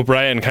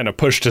O'Brien kind of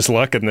pushed his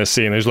luck in this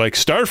scene. He's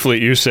Starfleet,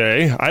 you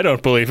say? I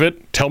don't believe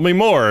it. Tell me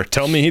more.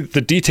 Tell me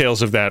the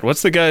details of that.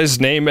 What's the guy's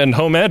name and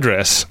home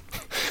address?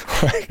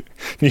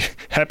 You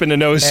happen to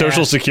know his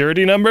social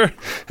security number?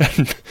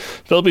 And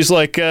Bilby's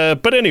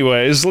but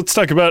anyways, let's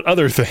talk about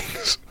other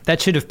things.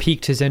 That should have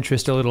piqued his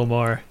interest a little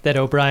more, that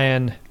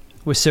O'Brien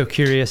was so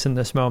curious in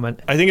this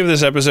moment. I think if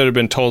this episode had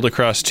been told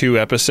across 2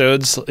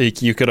 episodes,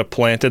 you could have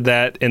planted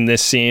that in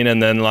this scene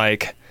and then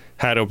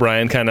had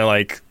O'Brien kind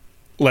of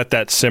let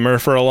that simmer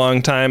for a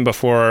long time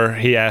before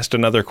he asked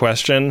another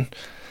question.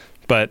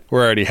 But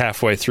we're already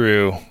halfway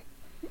through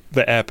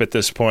the ep at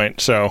this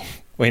point, so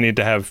we need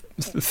to have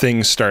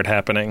things start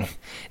happening.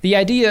 The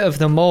idea of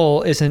the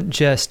mole isn't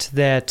just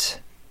that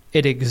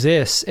it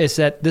exists, it's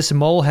that this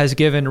mole has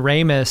given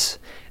Ramos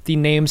the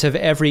names of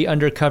every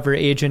undercover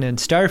agent in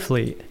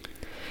Starfleet.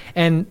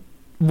 And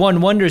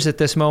one wonders at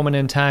this moment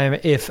in time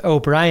if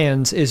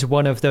O'Brien's is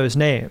one of those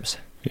names.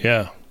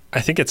 Yeah. I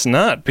think it's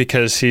not,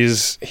 because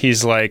he's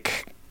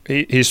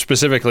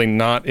specifically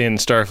not in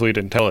Starfleet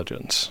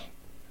intelligence.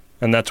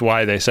 And that's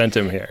why they sent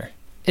him here.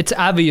 It's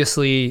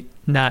obviously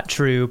not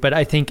true, but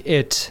I think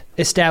it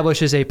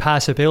establishes a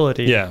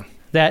possibility. Yeah.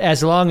 That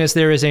as long as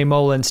there is a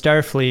mole in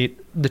Starfleet,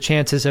 the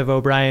chances of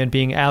O'Brien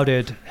being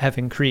outed have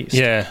increased.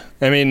 Yeah.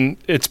 I mean,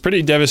 it's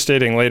pretty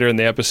devastating later in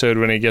the episode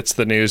when he gets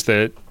the news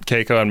that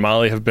Keiko and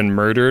Molly have been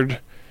murdered.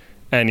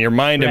 And your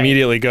mind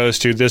immediately goes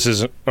to, this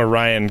is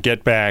Orion,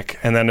 get back.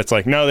 And then it's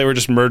like, no, they were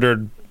just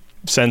murdered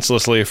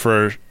senselessly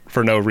for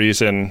no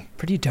reason.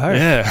 Pretty dark.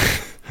 Yeah.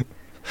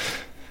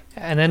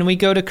 And then we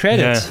go to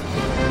credits.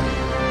 Yeah.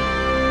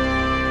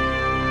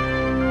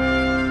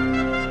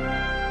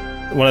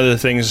 One of the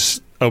things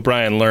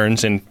O'Brien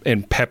learns in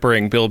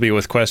peppering Bilby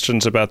with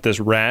questions about this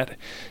rat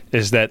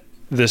is that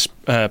this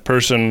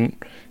person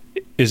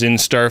is in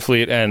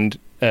Starfleet and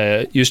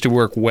used to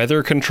work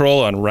weather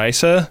control on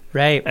Risa.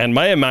 Right. And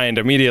my mind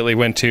immediately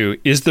went to,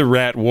 is the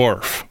rat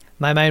Worf?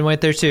 My mind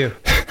went there too.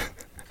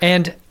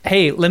 And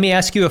hey, let me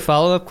ask you a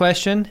follow-up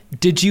question.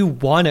 Did you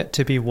want it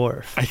to be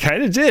Worf? I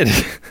kind of did.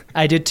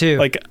 I did too.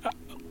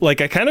 Like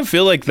I kind of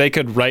feel like they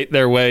could write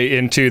their way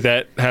into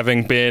that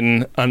having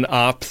been an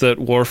op that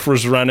Worf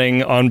was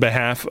running on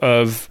behalf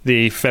of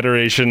the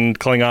Federation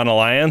Klingon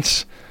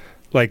Alliance.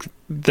 Like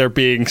there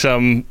being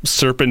some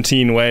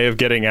serpentine way of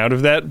getting out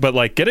of that. But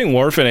like getting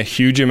Worf in a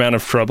huge amount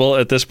of trouble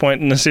at this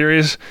point in the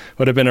series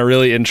would have been a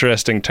really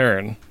interesting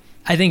turn.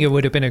 I think it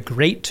would have been a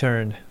great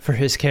turn for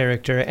his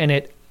character, and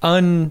it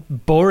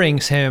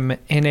unborings him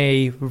in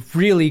a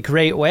really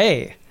great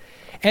way.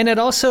 And it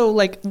also,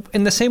 like,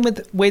 in the same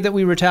way that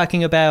we were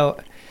talking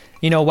about,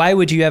 why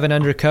would you have an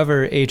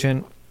undercover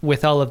agent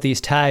with all of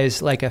these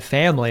ties like a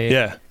family?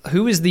 Yeah.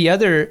 Who is the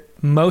other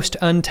most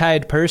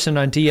untied person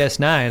on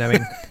DS9? I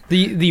mean,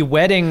 the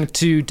wedding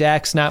to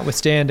Dax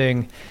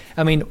notwithstanding,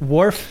 I mean,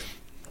 Worf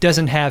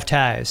doesn't have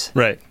ties.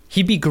 Right.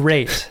 He'd be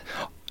great.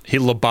 He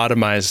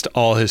lobotomized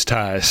all his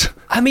ties.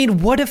 I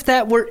mean, what if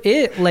that were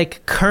it?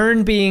 Like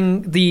Kern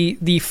being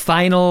the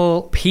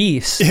final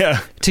piece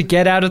to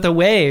get out of the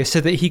way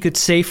so that he could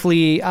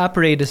safely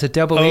operate as a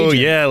double agent. Oh,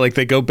 yeah. Like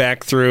they go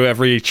back through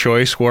every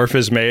choice Worf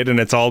has made, and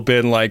it's all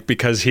been like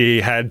because he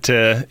had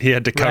to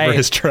cover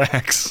his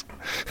tracks.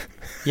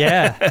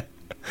 Yeah.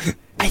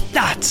 I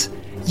thought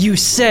you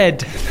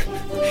said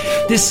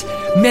this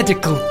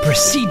medical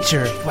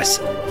procedure was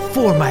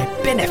for my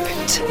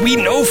benefit. We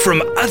know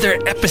from other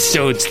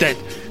episodes that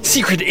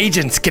secret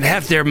agents can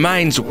have their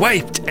minds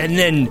wiped and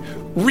then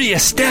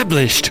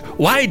re-established.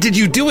 Why did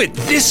you do it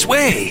this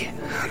way?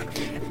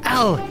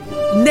 I'll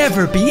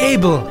never be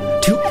able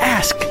to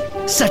ask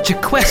such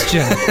a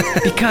question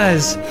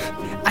because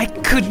I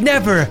could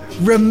never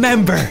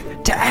remember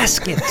to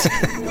ask it.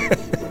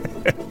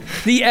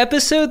 The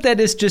episode that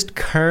is just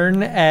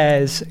Kern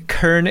as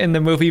Kern in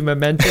the movie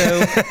Memento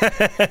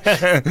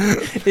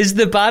is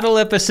the bottle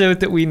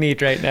episode that we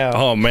need right now.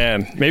 Oh,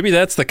 man. Maybe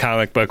that's the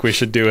comic book we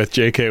should do with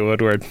J.K.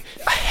 Woodward.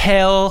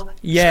 Hell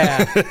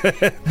yeah.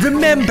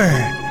 Remember,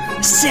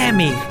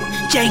 Sammy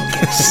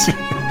Jenkins.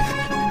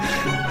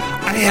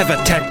 I have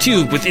a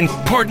tattoo with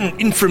important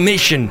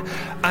information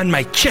on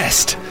my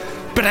chest,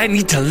 but I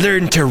need to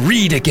learn to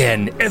read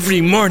again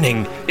every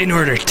morning in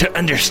order to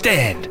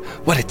understand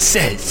what it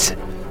says.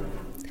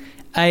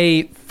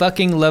 I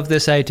fucking love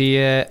this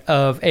idea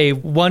of a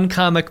one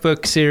comic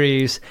book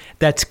series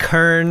that's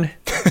Kern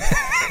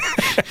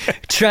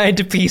trying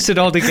to piece it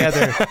all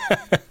together.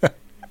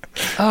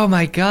 Oh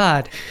my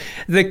God.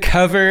 The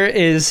cover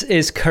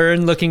is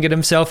Kern looking at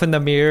himself in the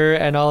mirror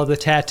and all of the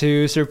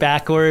tattoos are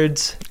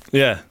backwards.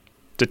 Yeah.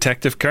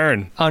 Detective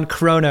Kern. On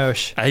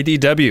Kronos.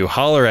 IDW,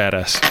 holler at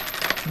us.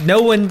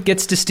 No one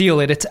gets to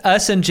steal it. It's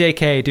us and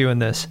JK doing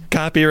this.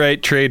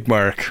 Copyright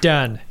trademark.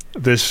 Done.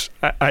 This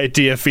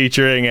idea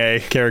featuring a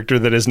character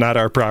that is not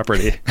our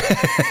property.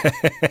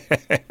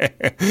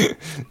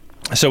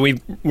 So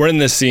we're in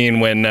this scene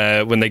when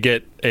they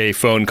get a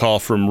phone call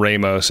from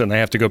Ramos and they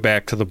have to go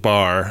back to the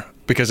bar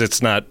because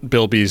it's not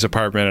Bilby's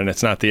apartment and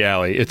it's not the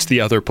alley. It's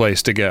the other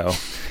place to go.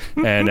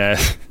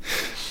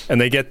 And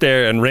they get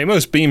there and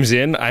Ramos beams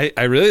in.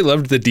 I really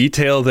loved the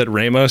detail that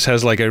Ramos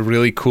has like a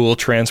really cool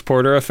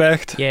transporter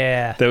effect.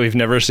 Yeah. That we've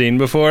never seen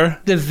before.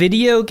 The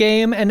video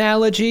game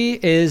analogy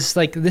is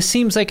like, this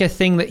seems like a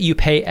thing that you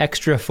pay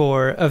extra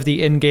for of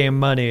the in-game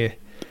money.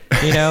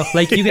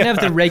 Like you can have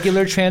the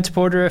regular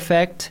transporter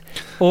effect,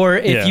 or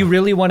if you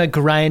really want to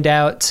grind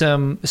out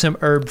some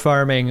herb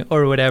farming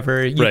or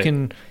whatever, you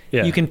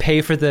can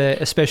pay for the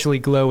especially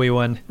glowy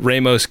one.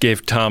 Ramos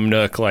gave Tom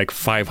Nook like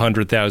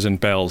 500,000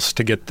 bells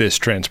to get this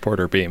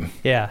transporter beam.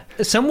 Yeah.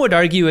 Some would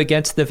argue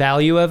against the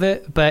value of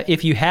it, but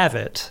if you have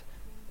it,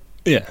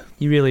 you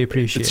really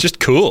appreciate it. It's just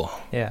cool.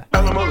 Yeah.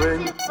 Come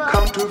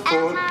to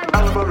Fort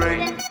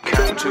Alvarin.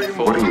 Come to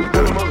Fort. What are you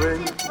doing?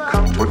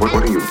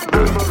 What are you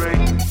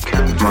doing?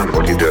 Commander,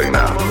 what are you doing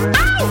now?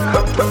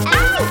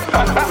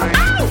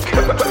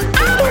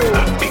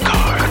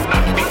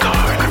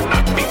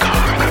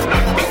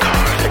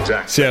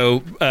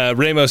 So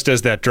Ramos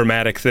does that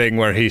dramatic thing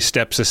where he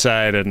steps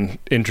aside and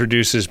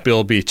introduces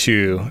Bilby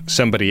to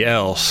somebody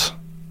else,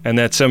 and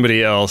that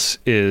somebody else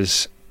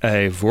is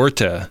a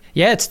Vorta.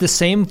 Yeah, it's the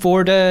same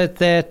Vorta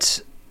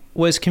that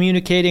was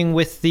communicating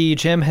with the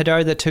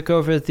Jem'Hadar that took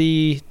over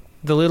the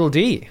little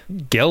D.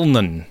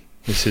 Gelnan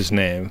is his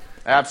name.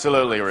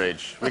 Absolutely,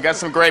 Reach. We got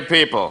some great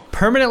people.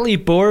 Permanently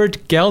bored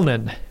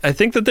Gelnan. I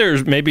think that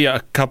there's maybe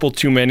a couple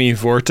too many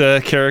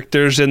Vorta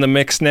characters in the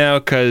mix now,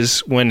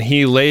 because when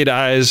he laid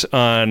eyes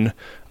on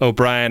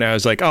O'Brien, I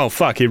was like, oh,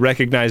 fuck, he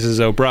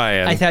recognizes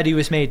O'Brien. I thought he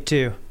was made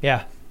too.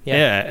 Yeah,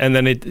 and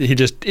then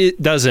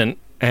it doesn't.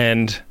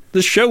 And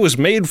the show was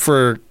made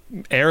for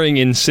airing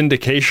in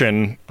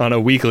syndication on a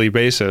weekly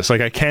basis.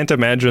 Like, I can't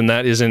imagine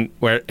that isn't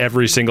where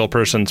every single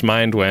person's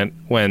mind went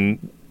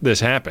when this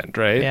happened,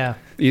 right? Yeah.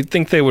 You'd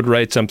think they would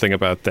write something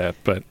about that,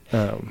 but...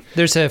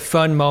 There's a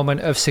fun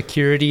moment of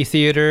security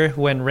theater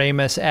when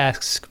Ramus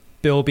asks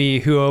Bilby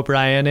who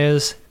O'Brien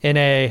is in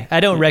I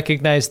don't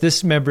recognize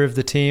this member of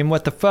the team,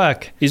 what the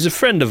fuck? He's a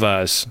friend of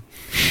ours.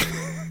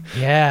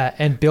 Yeah,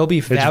 and Bilby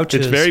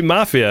vouches. It's very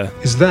mafia.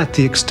 Is that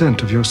the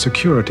extent of your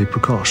security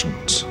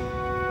precautions?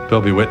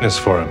 Bilby witness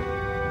for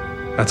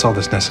him. That's all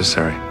that's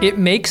necessary. It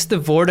makes the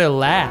Vorta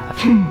laugh,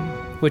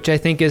 which I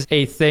think is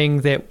a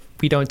thing that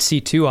we don't see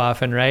too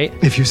often, right?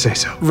 If you say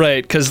so.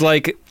 Right, because,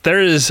 like,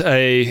 there is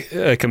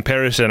a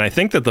comparison I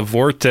think that the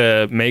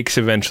Vorta makes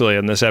eventually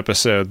in this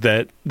episode,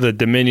 that the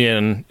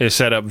Dominion is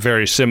set up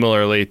very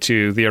similarly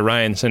to the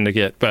Orion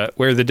Syndicate, but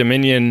where the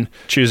Dominion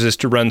chooses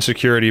to run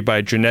security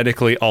by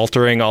genetically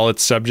altering all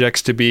its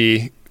subjects to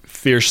be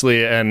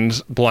fiercely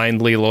and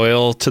blindly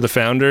loyal to the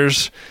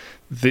Founders,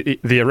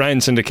 the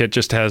Orion Syndicate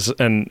just has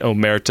an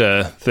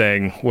Omerta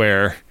thing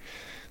where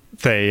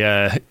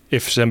they,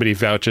 if somebody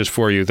vouches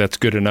for you, that's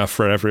good enough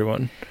for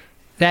everyone.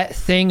 That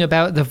thing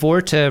about the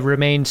Vorta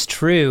remains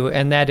true,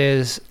 and that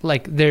is,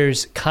 like,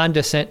 there's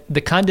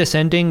the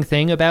condescending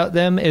thing about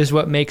them is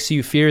what makes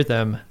you fear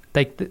them.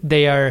 Like,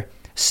 they are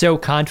so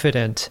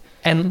confident.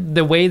 And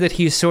the way that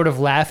he's sort of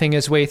laughing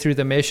his way through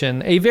the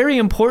mission, a very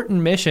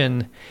important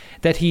mission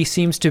that he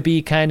seems to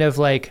be kind of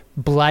like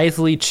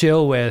blithely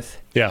chill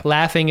with,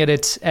 laughing at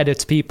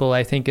its people,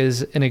 I think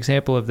is an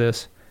example of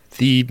this.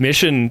 The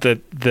mission that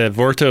the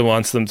Vorta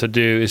wants them to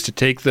do is to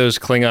take those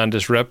Klingon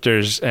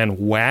disruptors and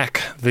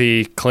whack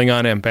the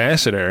Klingon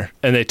ambassador.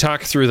 And they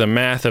talk through the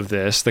math of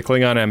this. The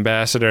Klingon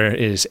ambassador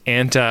is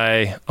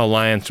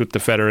anti-alliance with the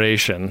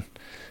Federation.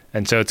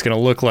 And so it's going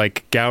to look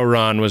like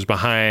Gowron was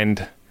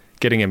behind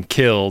getting him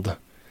killed.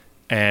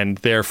 And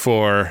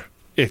therefore,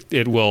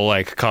 it will,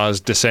 like, cause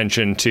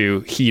dissension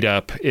to heat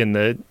up in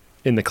the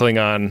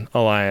Klingon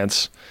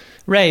alliance.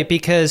 Right,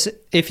 because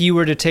if you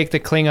were to take the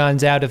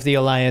Klingons out of the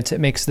Alliance,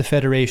 it makes the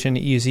Federation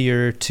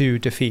easier to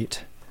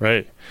defeat.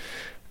 Right.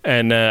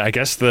 And I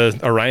guess the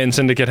Orion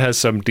Syndicate has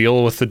some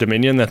deal with the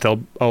Dominion that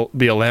they'll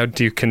be allowed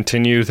to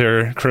continue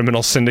their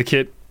criminal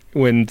syndicate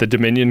when the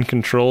Dominion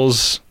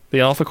controls the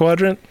Alpha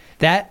Quadrant.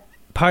 That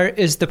part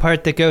is the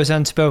part that goes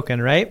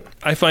unspoken, right?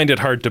 I find it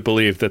hard to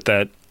believe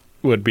that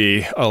would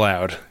be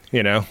allowed.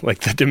 You know,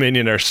 like, the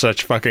Dominion are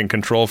such fucking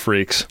control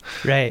freaks.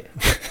 Right.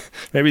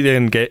 Maybe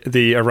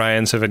the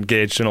Orions have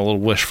engaged in a little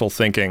wishful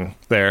thinking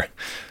there.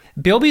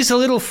 Bilby's a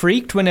little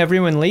freaked when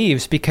everyone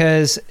leaves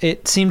because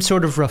it seems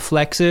sort of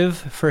reflexive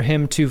for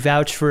him to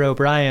vouch for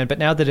O'Brien, but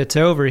now that it's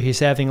over, he's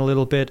having a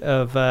little bit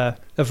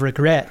of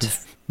regret.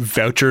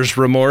 Voucher's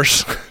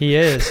remorse. He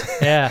is,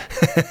 yeah.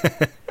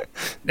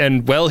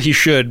 And, well, he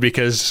should,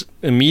 because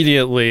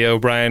immediately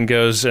O'Brien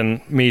goes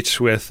and meets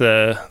with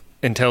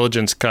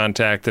intelligence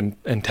contact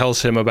and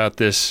tells him about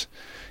this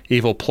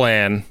evil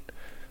plan.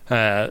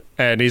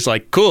 And he's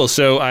like, cool,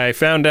 so I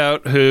found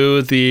out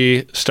who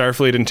the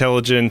Starfleet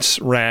intelligence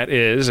rat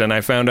is, and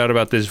I found out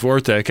about this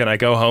Vorta. Can I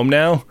go home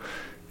now?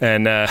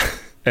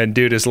 And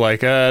dude is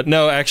like,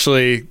 no,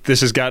 actually,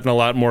 this has gotten a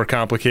lot more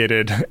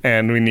complicated,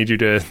 and we need you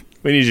to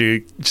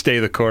stay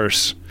the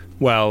course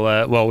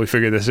while we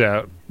figure this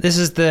out. This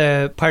is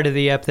the part of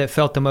the ep that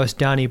felt the most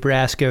Donnie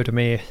Brasco to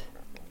me.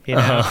 You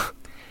know? Uh-huh.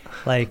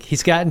 Like,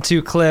 he's gotten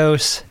too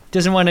close,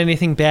 doesn't want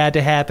anything bad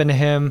to happen to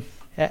him.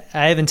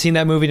 I haven't seen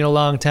that movie in a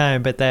long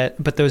time, but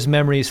those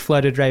memories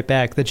flooded right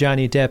back, the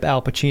Johnny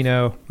Depp-Al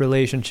Pacino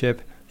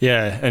relationship.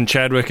 Yeah, and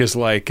Chadwick is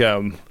like,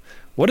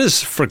 what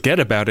does forget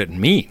about it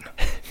mean?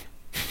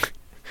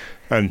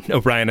 And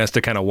O'Brien has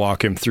to kind of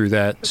walk him through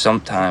that.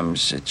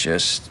 Sometimes it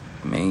just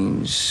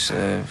means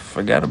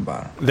forget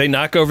about it. They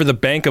knock over the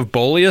Bank of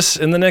Bolian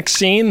in the next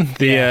scene.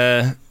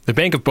 The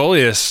Bank of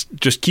Bolian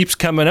just keeps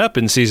coming up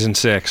in season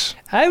 6.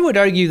 I would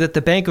argue that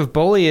the Bank of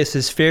Bolian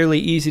is fairly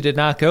easy to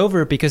knock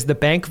over because the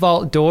bank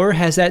vault door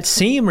has that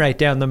seam right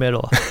down the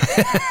middle.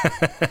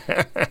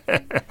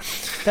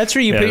 That's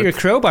where you put your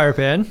crowbar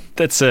pin.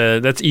 That's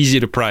easy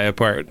to pry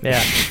apart.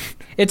 Yeah.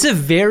 It's a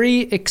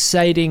very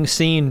exciting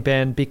scene,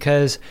 Ben,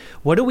 because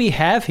what do we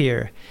have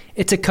here?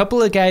 It's a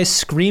couple of guys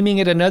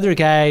screaming at another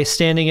guy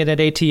standing at an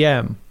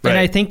ATM. Right. And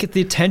I think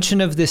the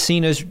tension of this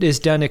scene is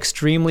done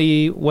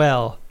extremely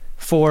well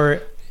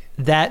for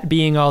that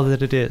being all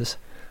that it is.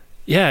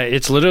 Yeah,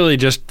 it's literally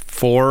just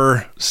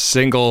 4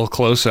 single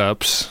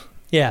close-ups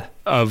Yeah.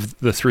 of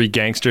the 3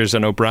 gangsters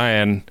and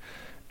O'Brien,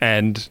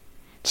 and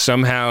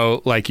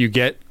somehow, like, you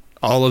get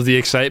all of the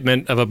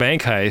excitement of a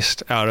bank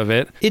heist out of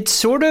it. It's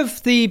sort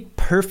of the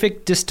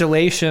perfect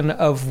distillation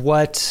of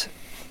what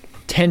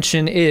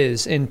tension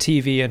is in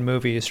TV and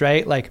movies,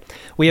 right? Like,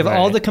 we have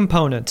all the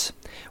components.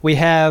 We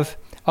have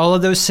all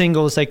of those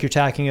singles like you're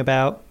talking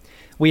about.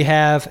 We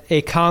have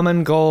a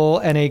common goal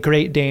and a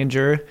great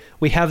danger.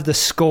 We have the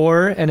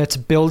score, and it's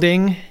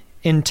building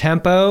in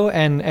tempo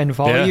and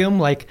volume.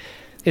 Yeah. Like,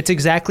 it's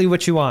exactly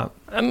what you want.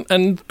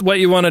 And what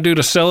you want to do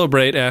to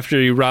celebrate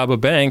after you rob a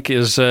bank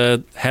is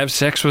have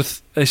sex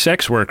with a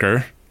sex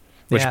worker,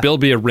 which Yeah.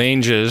 Bilby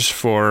arranges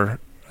for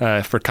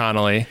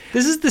Connolly.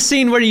 This is the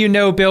scene where you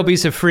know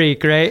Bilby's a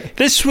freak, right?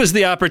 This was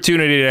the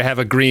opportunity to have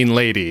a green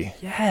lady.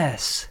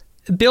 Yes.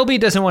 Bilby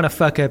doesn't want to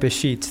fuck up his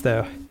sheets,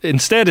 though.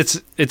 Instead,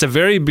 it's a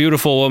very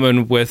beautiful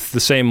woman with the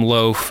same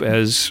loaf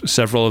as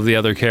several of the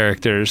other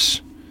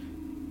characters.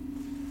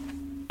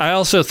 I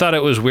also thought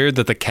it was weird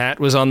that the cat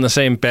was on the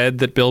same bed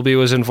that Bilby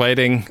was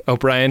inviting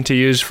O'Brien to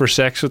use for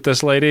sex with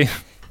this lady.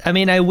 I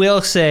mean, I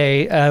will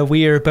say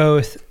we're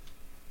both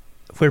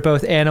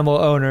animal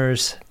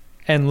owners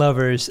and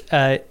lovers.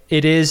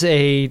 It is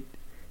a thing.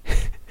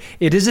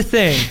 It is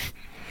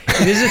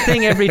a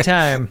thing every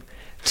time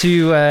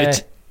to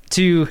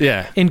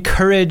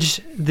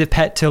encourage the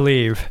pet to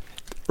leave.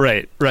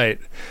 Right.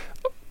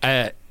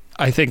 I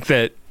think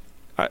that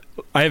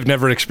I have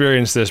never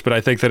experienced this, but I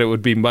think that it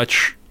would be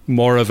much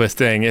more of a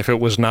thing if it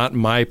was not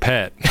my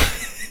pet.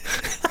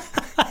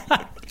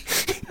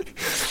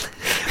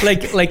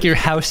 like you're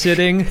house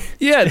sitting.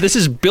 Yeah, this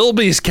is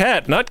Bilby's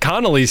cat, not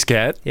Connolly's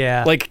cat.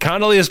 Yeah. Like,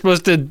 Connolly is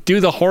supposed to do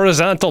the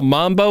horizontal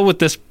mambo with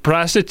this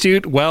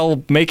prostitute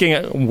while making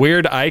a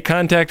weird eye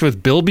contact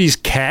with Bilby's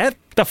cat?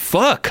 The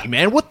fuck? Hey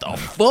man, what the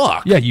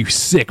fuck? Yeah, you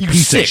sick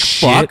piece of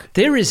shit.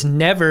 There is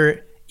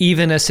never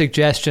even a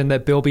suggestion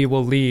that Bilby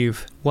will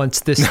leave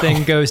once this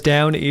thing goes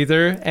down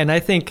either. And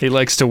I think he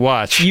likes to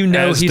watch. You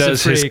know, as he's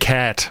does a freak. his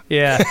cat.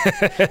 Yeah.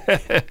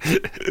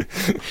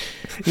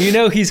 You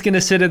know he's going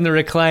to sit in the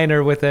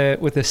recliner with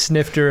a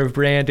snifter of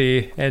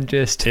brandy and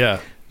just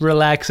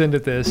relax into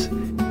this.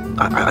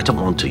 I don't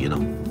want to, you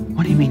know.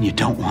 What do you mean you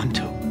don't want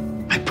to?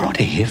 I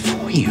brought it here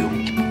for you.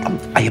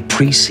 I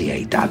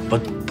appreciate that,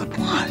 but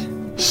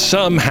what?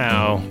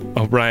 Somehow,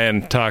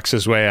 O'Brien talks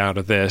his way out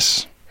of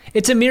this.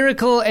 It's a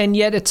miracle, and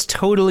yet it's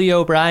totally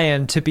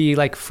O'Brien to be,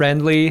 like,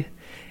 friendly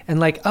and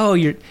like, oh,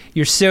 you're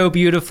so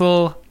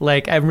beautiful.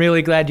 Like, I'm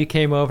really glad you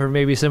came over.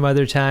 Maybe some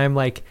other time.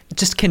 Like,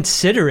 just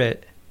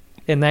considerate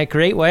in that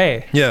great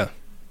way. Yeah.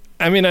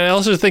 I mean, I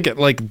also think it,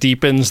 like,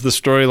 deepens the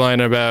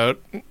storyline about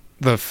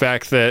the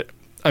fact that,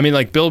 I mean,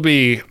 like,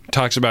 Bilby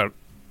talks about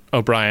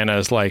O'Brien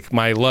as, like,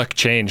 my luck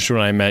changed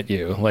when I met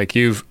you. Like,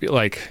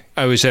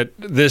 I was at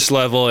this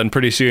level, and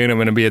pretty soon I'm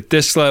going to be at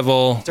this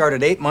level.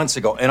 Started 8 months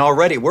ago, and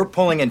already we're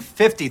pulling in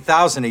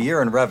 $50,000 a year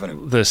in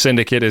revenue. The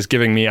syndicate is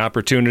giving me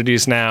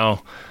opportunities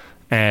now,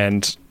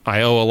 and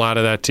I owe a lot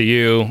of that to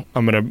you.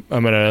 I'm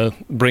gonna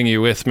bring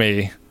you with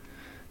me,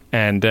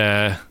 and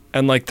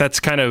like that's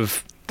kind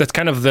of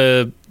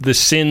the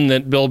sin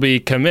that Bilby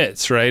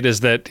commits, right?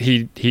 Is that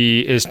he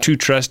is too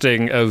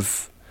trusting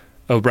of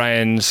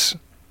O'Brien's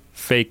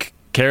fake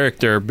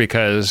character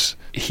because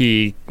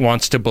he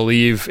wants to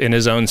believe in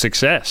his own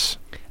success.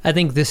 I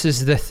think this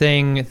is the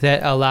thing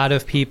that a lot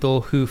of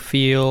people who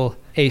feel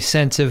a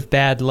sense of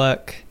bad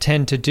luck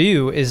tend to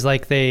do, is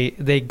like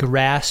they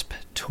grasp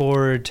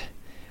toward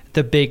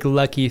the big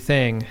lucky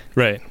thing.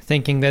 Right.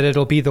 Thinking that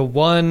it'll be the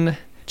one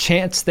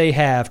chance they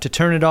have to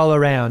turn it all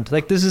around.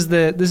 Like, this is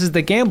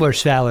the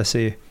gambler's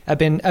fallacy. I've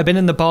been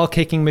in the ball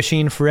kicking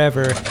machine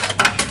forever.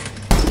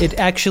 It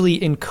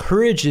actually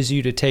encourages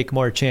you to take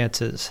more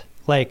chances.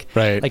 Like,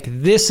 right. Like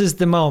this is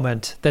the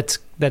moment that's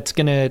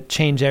gonna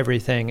change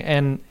everything,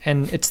 and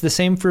it's the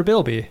same for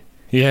Bilby.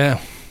 Yeah.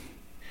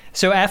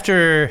 So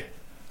after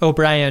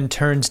O'Brien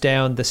turns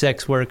down the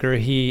sex worker,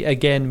 he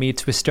again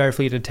meets with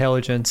Starfleet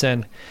intelligence,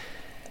 and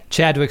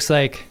Chadwick's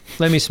like,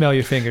 let me smell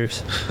your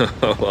fingers.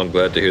 Well, I'm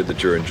glad to hear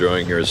that you're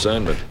enjoying your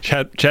assignment.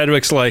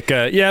 Chadwick's like,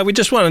 yeah, we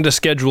just wanted to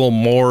schedule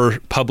more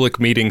public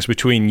meetings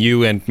between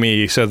you and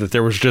me so that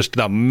there was just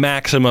the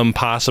maximum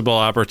possible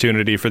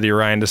opportunity for the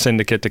Orion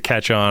Syndicate to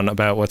catch on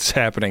about what's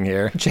happening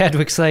here.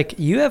 Chadwick's like,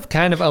 you have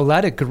kind of a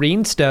lot of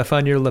green stuff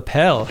on your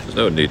lapel. There's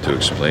no need to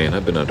explain.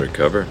 I've been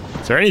undercover.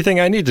 Is there anything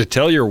I need to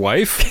tell your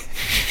wife?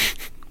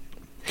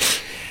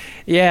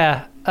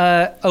 Yeah.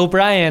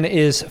 O'Brien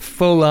is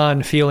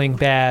full-on feeling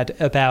bad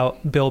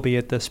about Bilby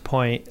at this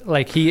point.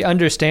 Like, he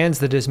understands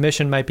that his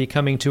mission might be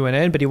coming to an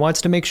end, but he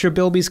wants to make sure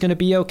Bilby's going to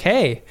be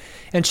okay.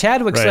 And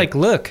Chadwick's like,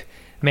 look,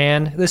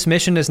 man, this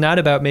mission is not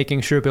about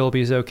making sure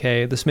Bilby's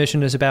okay. This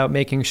mission is about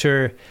making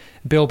sure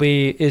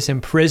Bilby is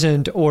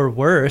imprisoned or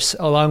worse,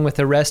 along with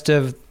the rest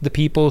of the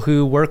people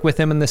who work with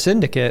him in the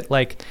syndicate.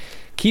 Like,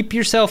 keep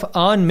yourself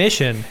on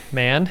mission,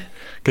 man.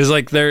 Because,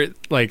 like, they're,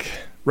 like,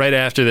 right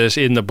after this,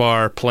 in the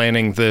bar,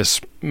 planning this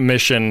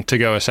mission to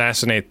go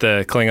assassinate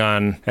the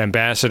Klingon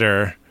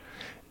ambassador.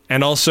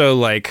 And also,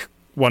 like,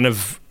 one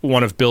of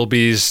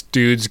Bilby's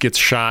dudes gets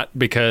shot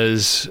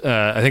because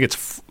I think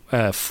it's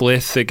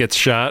Flith that gets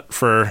shot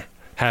for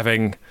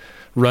having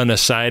run a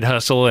side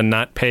hustle and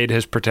not paid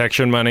his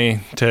protection money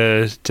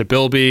to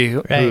Bilby,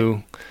 right,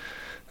 who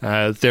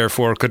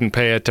therefore couldn't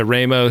pay it to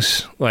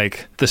Ramos.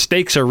 Like, the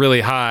stakes are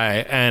really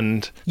high,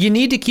 and you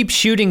need to keep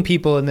shooting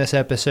people in this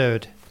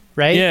episode,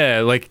 right?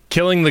 Yeah, like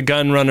killing the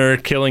gun runner,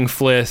 killing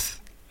Flith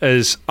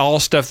is all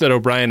stuff that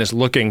O'Brien is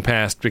looking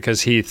past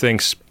because he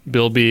thinks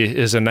Bilby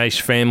is a nice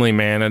family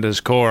man at his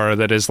core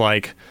that is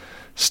like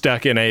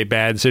stuck in a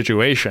bad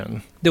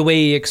situation. The way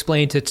he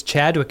explained it to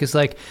Chadwick is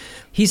like,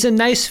 he's a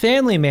nice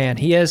family man.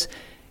 He has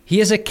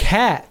a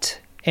cat,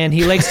 and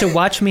he likes to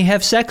watch me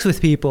have sex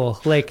with people.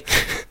 Like,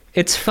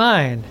 it's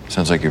fine.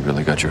 Sounds like you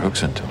really got your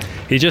hooks into him.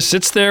 He just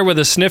sits there with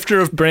a snifter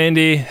of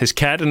brandy, his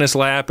cat in his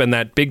lap, and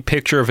that big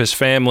picture of his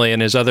family in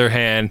his other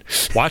hand,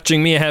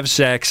 watching me have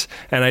sex,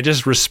 and I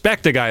just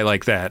respect a guy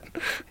like that.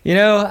 You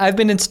know, I've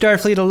been in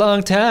Starfleet a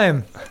long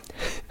time.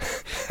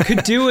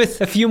 Could do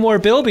with a few more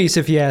Bilbys,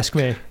 if you ask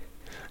me.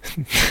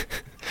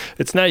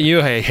 It's not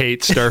you I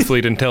hate,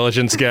 Starfleet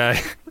intelligence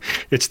guy.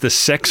 It's the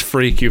sex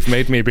freak you've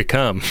made me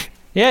become.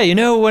 Yeah, you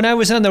know, when I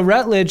was on the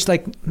Rutledge,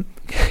 like,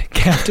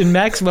 Captain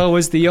Maxwell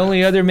was the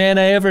only other man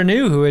I ever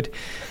knew who would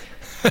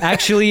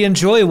actually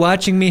enjoy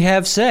watching me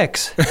have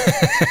sex.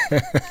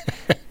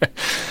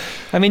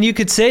 I mean, you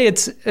could say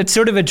it's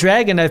sort of a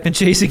dragon I've been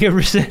chasing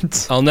ever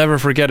since. I'll never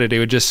forget it. He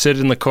would just sit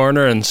in the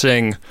corner and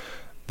sing,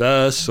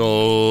 "The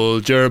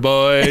soldier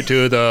boy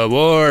to the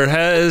war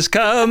has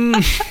come."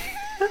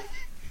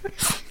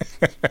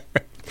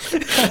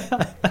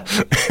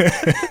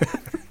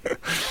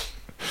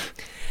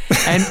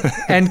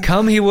 and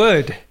come he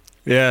would.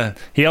 Yeah,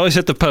 he always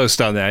hit the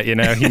post on that, you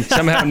know. He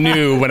somehow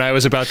knew when I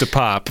was about to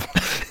pop.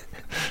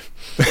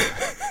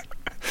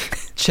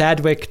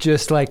 Chadwick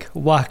just like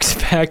walks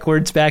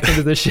backwards back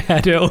into the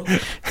shadow,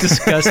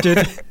 disgusted.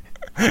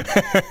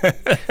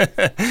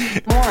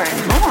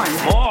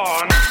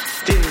 Morn.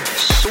 Dear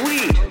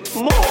sweet.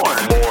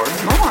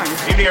 Morn.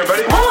 You hear,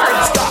 buddy?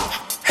 Morn.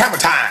 Stop. Hammer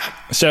time.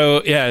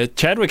 So, yeah,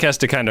 Chadwick has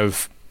to kind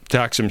of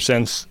talk some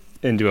sense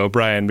into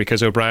O'Brien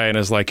because O'Brien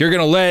is like, you're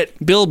going to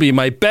let Bilby,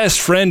 my best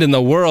friend in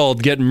the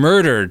world, get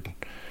murdered.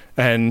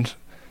 And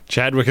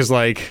Chadwick is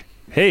like,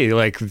 hey,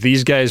 like,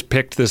 these guys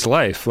picked this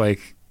life.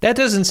 Like, that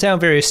doesn't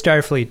sound very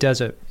Starfleet, does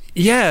it?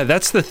 Yeah,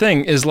 that's the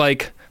thing, is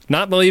like,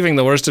 not believing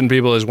the worst in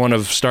people is one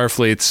of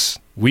Starfleet's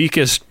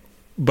weakest,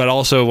 but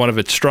also one of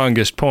its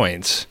strongest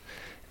points.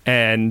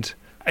 And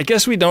I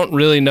guess we don't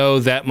really know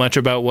that much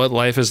about what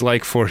life is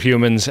like for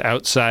humans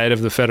outside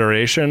of the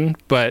Federation,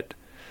 but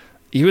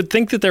you would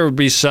think that there would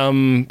be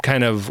some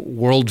kind of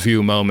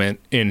worldview moment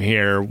in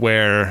here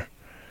where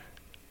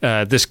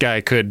this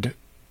guy could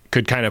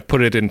kind of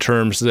put it in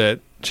terms that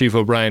Chief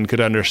O'Brien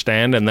could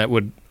understand, and that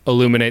would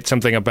illuminate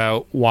something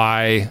about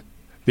why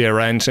the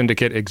Orion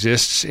Syndicate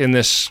exists in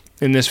this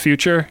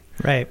future.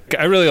 Right.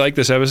 I really like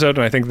this episode,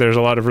 and I think there's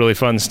a lot of really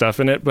fun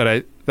stuff in it,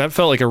 but that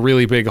felt like a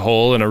really big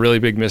hole and a really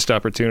big missed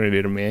opportunity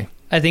to me.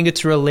 I think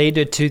it's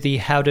related to the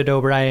how did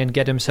O'Brien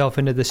get himself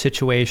into the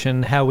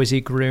situation? How was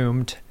he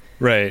groomed?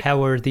 Right. How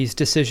were these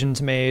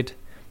decisions made?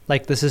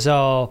 Like, this is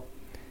all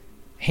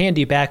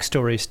handy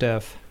backstory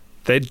stuff.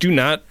 They do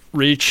not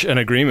reach an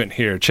agreement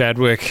here.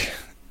 Chadwick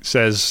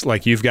says,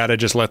 like, you've got to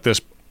just let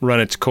this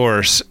run its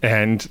course,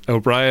 and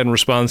O'Brien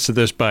responds to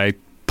this by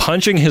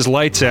punching his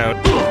lights out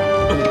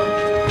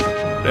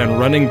and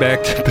running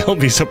back to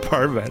Bilby's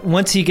apartment.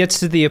 Once he gets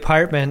to the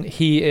apartment,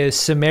 he is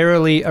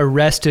summarily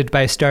arrested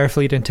by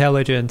Starfleet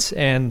intelligence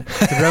and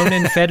thrown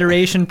in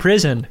Federation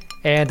prison.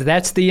 And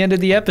that's the end of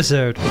the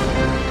episode.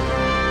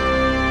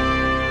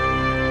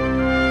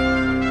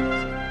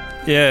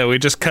 Yeah, we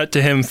just cut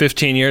to him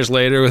 15 years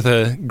later with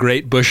a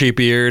great bushy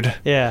beard.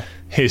 Yeah.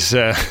 He's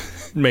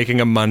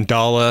making a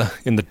mandala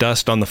in the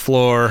dust on the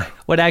floor.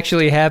 What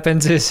actually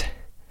happens is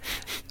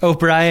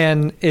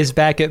O'Brien is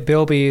back at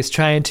Bilby's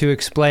trying to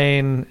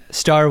explain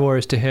Star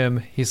Wars to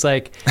him. He's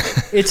like,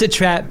 it's a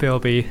trap,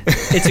 Bilby.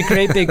 It's a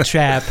great big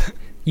trap.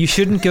 You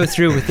shouldn't go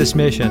through with this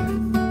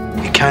mission.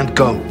 You can't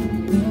go.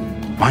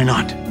 Why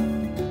not?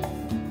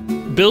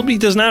 Bilby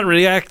does not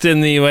react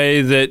in the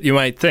way that you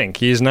might think.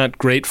 He's not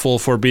grateful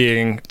for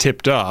being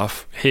tipped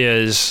off. He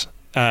is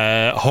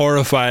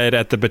horrified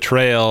at the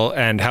betrayal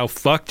and how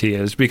fucked he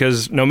is,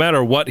 because no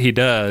matter what he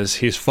does,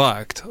 he's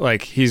fucked.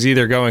 Like, he's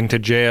either going to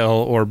jail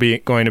or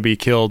going to be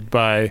killed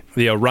by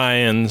the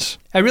Orions.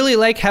 I really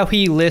like how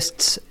he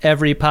lists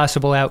every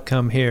possible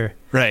outcome here.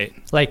 Right.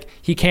 Like,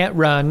 he can't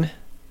run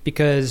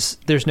because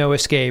there's no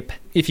escape.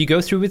 If you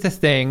go through with the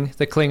thing,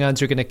 the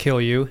Klingons are going to kill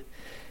you.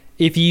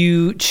 If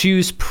you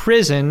choose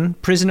prison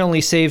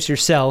only saves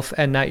yourself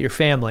and not your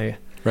family.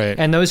 Right.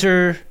 And those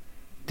are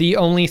the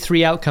only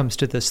three outcomes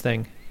to this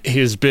thing.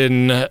 He's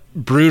been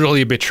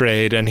brutally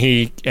betrayed, and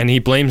he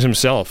blames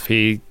himself.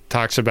 He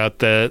talks about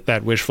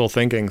that wishful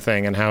thinking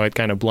thing and how it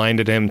kind of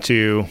blinded him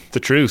to the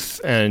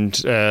truth. And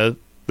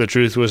the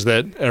truth was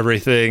that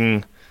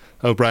everything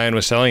O'Brien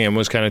was telling him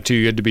was kind of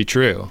too good to be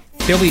true.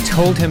 Bilby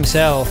told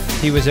himself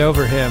he was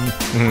over him.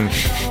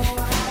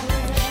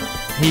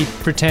 he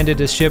pretended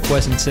his ship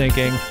wasn't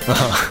sinking.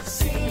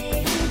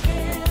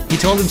 He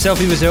told himself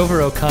he was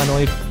over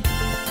O'Connell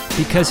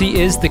because he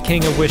is the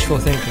king of wishful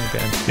thinking,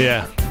 Ben.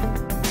 Yeah.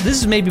 This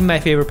is maybe my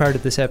favorite part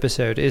of this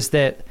episode, is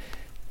that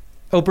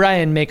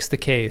O'Brien makes the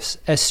case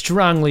as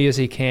strongly as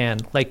he can,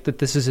 like that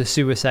this is a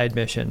suicide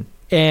mission.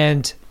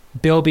 And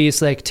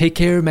Bilby's like, take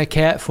care of my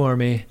cat for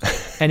me.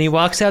 And he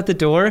walks out the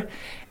door.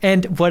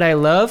 And what I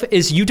love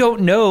is you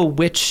don't know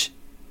which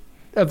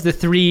of the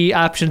three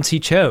options he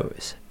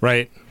chose.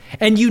 Right.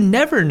 And you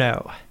never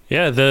know.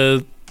 Yeah,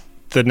 the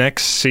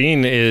next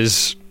scene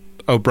is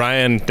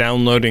O'Brien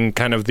downloading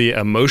kind of the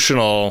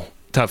emotional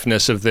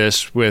toughness of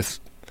this with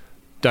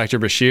Dr.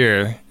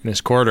 Bashir in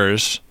his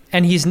quarters.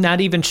 And he's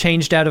not even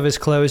changed out of his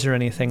clothes or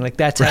anything. Like,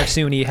 that's how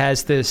soon he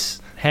has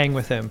this hang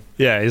with him.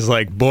 Yeah, he's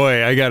like,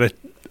 boy, I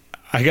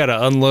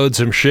gotta unload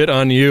some shit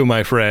on you,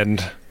 my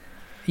friend.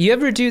 You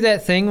ever do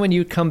that thing when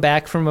you come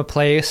back from a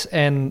place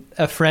and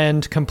a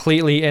friend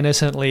completely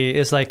innocently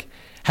is like,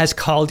 has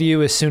called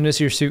you as soon as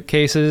your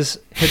suitcases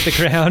hit the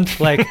ground?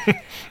 Like,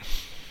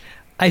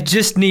 I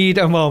just need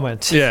a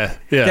moment. Yeah.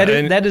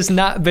 That is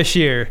not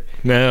Bashir.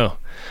 No.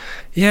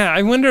 Yeah,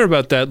 I wonder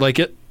about that. Like,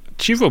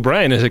 Chief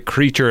O'Brien is a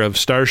creature of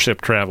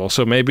starship travel,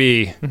 so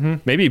maybe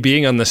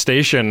being on the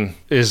station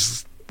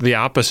is the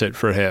opposite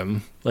for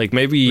him. Like,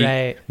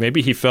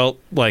 maybe he felt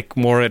like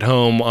more at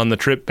home on the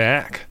trip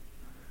back.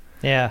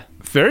 Yeah.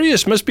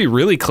 Various must be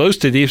really close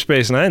to Deep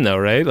Space Nine, though,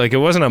 right? Like, it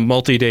wasn't a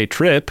multi-day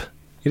trip.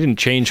 He didn't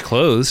change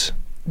clothes.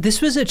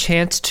 This was a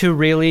chance to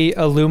really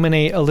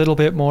illuminate a little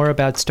bit more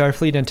about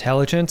Starfleet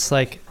intelligence.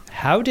 Like,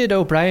 how did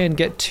O'Brien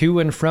get to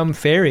and from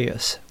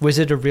Farius? Was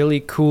it a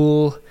really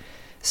cool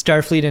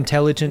Starfleet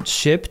intelligence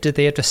ship? Did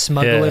they have to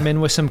smuggle him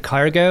in with some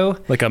cargo?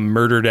 Like a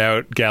murdered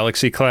out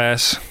Galaxy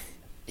class?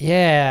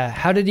 Yeah.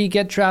 How did he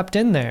get dropped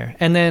in there?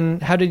 And then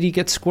how did he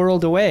get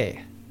squirreled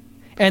away?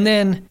 And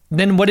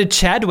then what did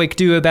Chadwick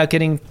do about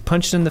getting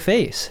punched in the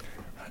face?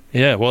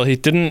 Yeah, well, he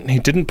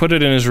didn't put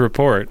it in his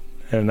report.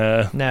 And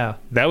no.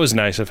 That was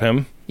nice of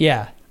him.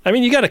 Yeah. I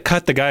mean, you got to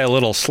cut the guy a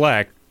little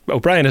slack.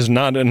 O'Brien is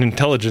not an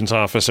intelligence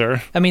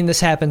officer. I mean,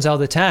 this happens all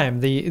the time.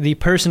 The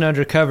person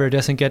undercover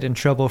doesn't get in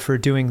trouble for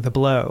doing the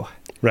blow.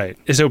 Right.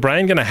 Is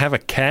O'Brien going to have a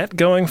cat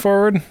going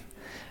forward?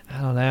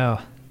 I don't know.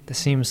 This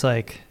seems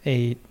like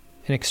an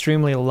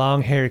extremely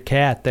long-haired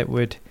cat that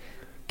would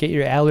get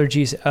your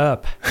allergies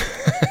up.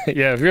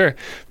 Yeah, if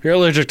you're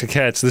allergic to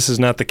cats, this is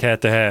not the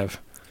cat to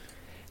have.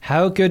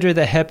 How good are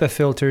the HEPA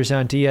filters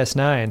on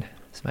DS9?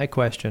 That's my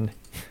question.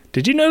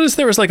 Did you notice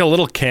there was like a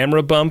little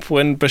camera bump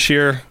when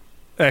Bashir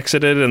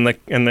exited, and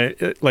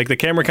the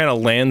camera kind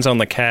of lands on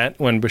the cat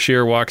when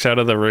Bashir walks out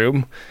of the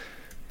room,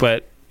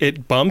 but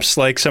it bumps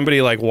like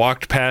somebody like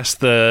walked past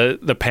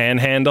the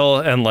panhandle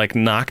and like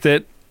knocked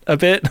it a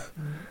bit.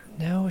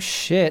 No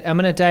shit. I'm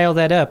gonna dial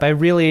that up. I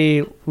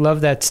really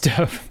love that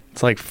stuff.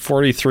 It's like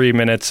 43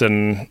 minutes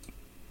and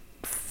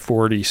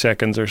 40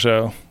 seconds or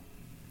so.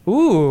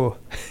 Ooh.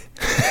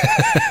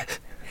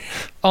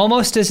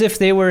 Almost as if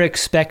they were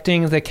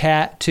expecting the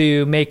cat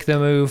to make the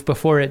move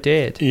before it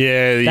did.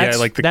 Yeah,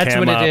 like the that's cam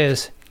what up. it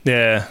is.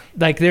 Yeah.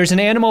 Like, there's an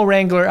animal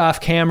wrangler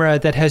off camera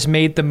that has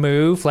made the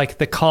move, like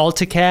the call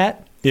to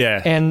cat.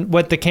 Yeah. And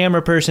what the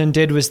camera person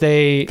did was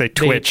they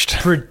twitched.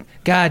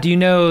 God, you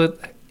know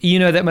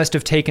that must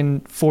have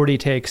taken 40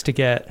 takes to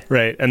get.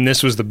 Right, and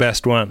this was the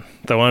best one.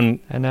 The one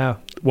I know.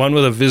 One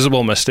with a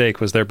visible mistake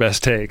was their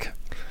best take.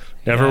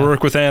 Never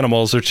work with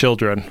animals or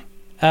children.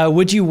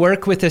 Would you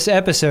work with this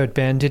episode,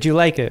 Ben? Did you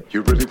like it?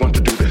 You really want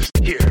to do this?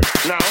 Here.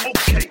 Now,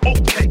 okay,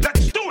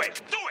 let's do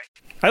it.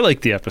 I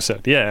like the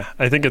episode. Yeah,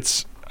 I think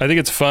it's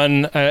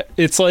fun.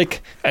 It's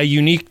like a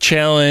unique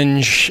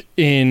challenge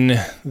in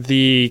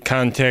the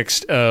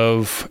context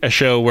of a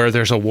show where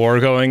there's a war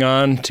going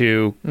on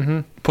to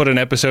put an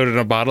episode in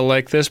a bottle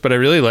like this, but I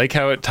really like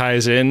how it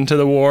ties into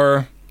the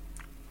war.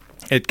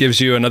 It gives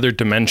you another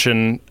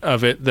dimension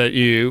of it that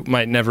you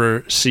might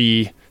never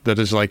see that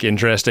is like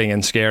interesting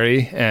and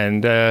scary,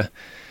 and I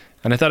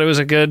thought it was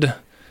a good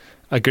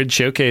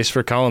showcase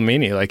for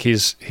Colomini. Like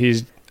he's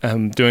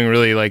doing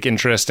really like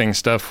interesting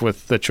stuff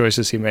with the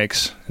choices he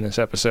makes in this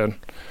episode.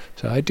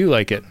 So I do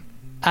like it.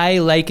 I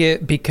like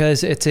it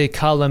because it's a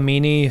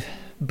Colomini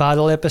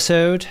bottle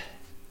episode,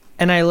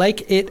 and I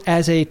like it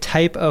as a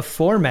type of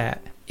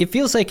format. It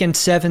feels like in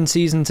 7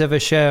 seasons of a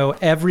show,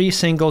 every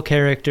single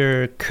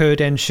character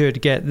could and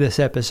should get this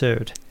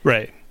episode.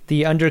 Right.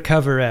 The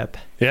undercover ep.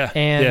 Yeah.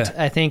 And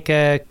I think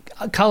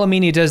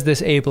Colomini does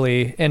this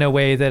ably in a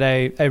way that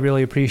I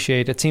really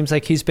appreciate. It seems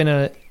like he's been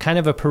a kind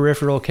of a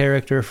peripheral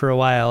character for a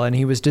while, and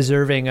he was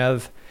deserving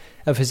of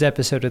his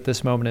episode at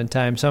this moment in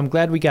time. So I'm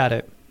glad we got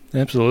it.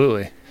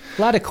 Absolutely.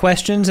 A lot of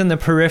questions in the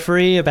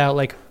periphery about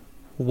like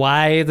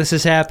why this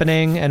is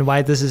happening and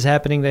why this is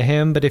happening to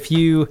him. But if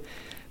you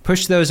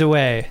push those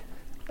away,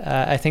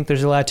 I think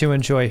there's a lot to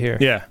enjoy here.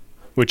 Yeah,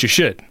 which you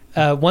should.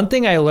 One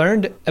thing I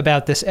learned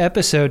about this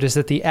episode is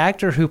that the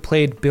actor who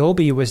played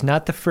Bilby was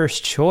not the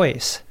first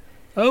choice.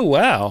 Oh,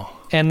 wow.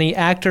 And the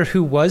actor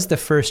who was the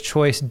first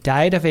choice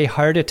died of a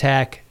heart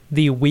attack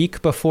the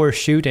week before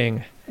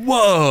shooting.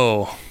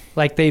 Whoa.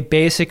 Like, they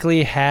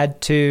basically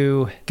had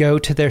to go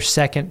to their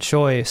second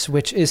choice,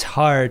 which is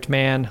hard,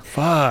 man.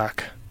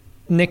 Fuck.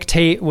 Nick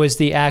Tate was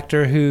the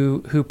actor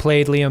who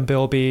played Liam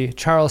Bilby.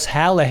 Charles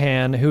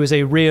Hallahan, who is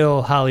a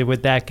real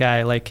Hollywood that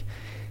guy, like,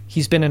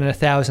 he's been in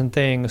 1,000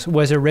 things,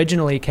 was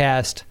originally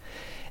cast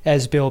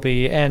as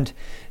Bilby, and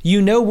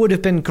would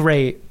have been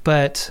great,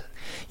 but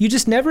you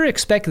just never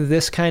expect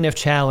this kind of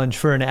challenge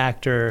for an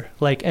actor.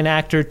 Like, an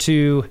actor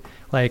to...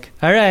 Like,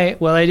 all right,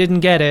 well, I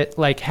didn't get it.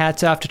 Like,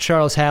 hats off to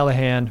Charles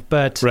Hallahan.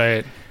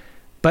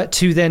 But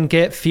to then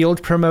get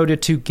field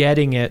promoted to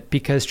getting it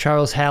because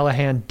Charles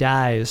Hallahan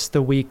dies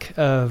the week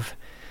of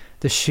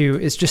the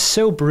shoot is just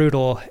so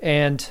brutal.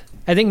 And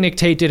I think Nick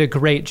Tate did a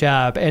great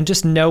job. And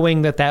just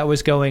knowing that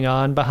was going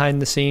on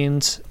behind the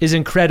scenes is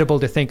incredible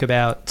to think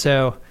about.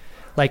 So,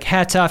 like,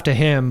 hats off to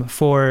him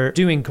for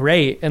doing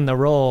great in the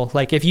role.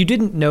 Like, if you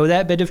didn't know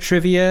that bit of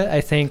trivia,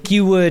 I think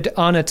you would,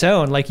 on its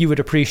own, like, you would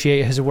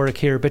appreciate his work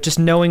here. But just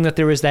knowing that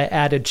there was that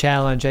added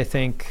challenge, I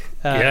think,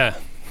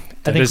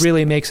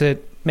 really makes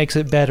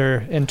it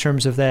better in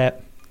terms of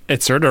that.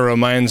 It sort of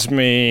reminds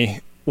me,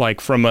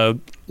 like, from a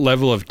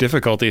level of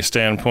difficulty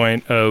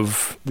standpoint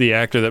of the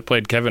actor that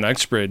played Kevin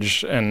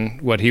Uxbridge and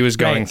what he was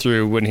going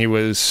through when he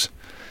was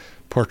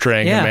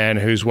portraying a man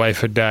whose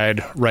wife had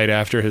died right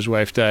after his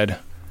wife died.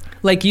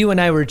 Like, you and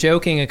I were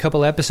joking a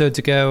couple episodes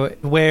ago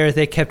where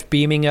they kept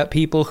beaming up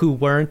people who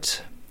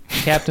weren't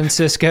Captain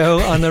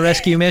Sisko on the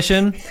rescue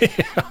mission.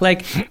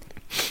 Like,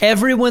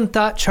 everyone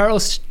thought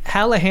Charles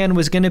Hallahan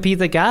was going to be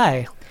the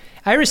guy.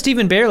 Ira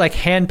Stephen Bear, like,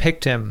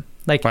 handpicked him.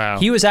 Like,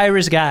 he was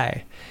Ira's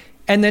guy.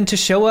 And then to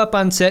show up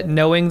on set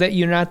knowing that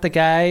you're not the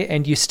guy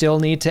and you still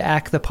need to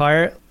act the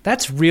part,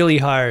 that's really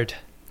hard.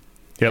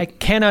 I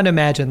cannot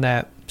imagine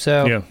that.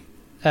 So,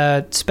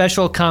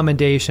 special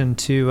commendation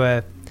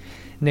to...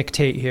 Nick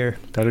Tate here.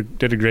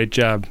 Did a great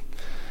job.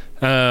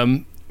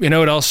 You know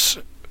what else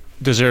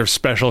deserves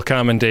special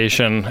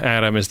commendation,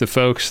 Adam, is the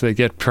folks that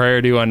get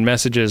priority 1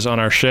 messages on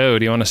our show.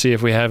 Do you want to see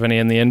if we have any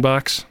in the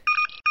inbox?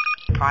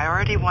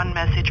 Priority 1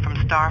 message from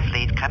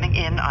Starfleet coming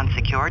in on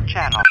secured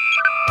channel.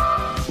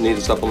 Need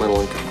a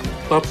supplemental income.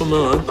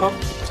 Supplemental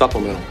income?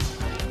 Supplemental.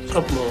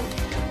 Supplemental.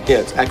 Yeah,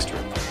 it's extra.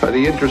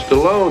 The interest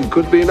alone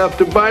could be enough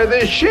to buy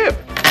this ship.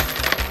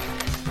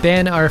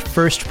 Ben, our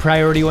first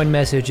priority 1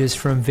 message is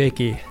from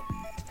Vicky.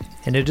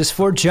 And it is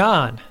for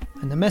John.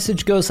 And the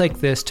message goes like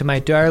this: to my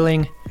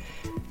darling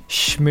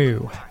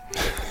Shmoo.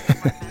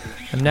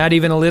 I'm not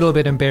even a little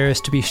bit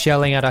embarrassed to be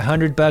shelling out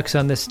 $100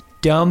 on this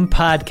dumb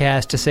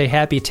podcast to say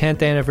happy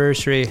 10th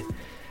anniversary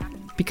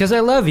because I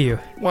love you.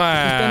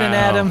 Wow. Ben and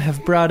Adam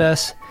have brought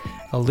us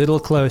a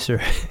little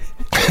closer.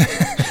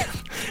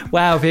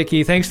 Wow,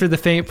 Vicky, thanks for the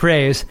faint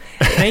praise.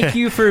 Thank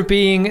you for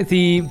being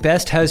the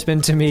best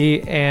husband to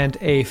me and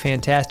a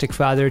fantastic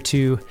father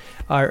to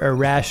our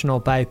irrational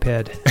biped.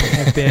 I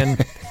have been,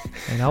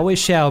 and always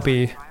shall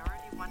be,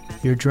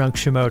 your drunk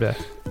Shimoda.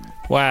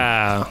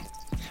 Wow.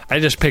 I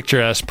just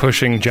picture us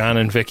pushing John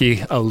and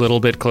Vicky a little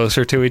bit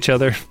closer to each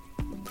other.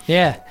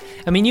 Yeah.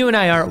 I mean, you and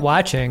I aren't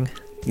watching.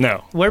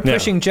 No. We're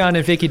pushing John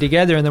and Vicky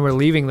together, and then we're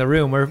leaving the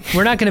room.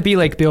 We're not going to be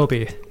like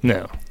Bilby.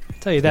 No.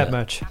 Tell you that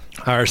much.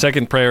 Our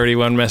second priority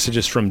 1 message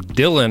is from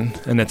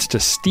Dylan, and it's to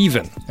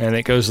Stephen, and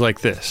it goes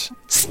like this.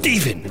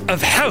 Stephen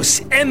of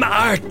House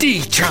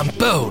MRD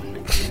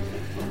Trombone.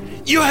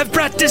 You have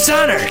brought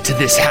dishonor to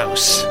this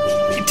house.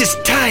 It is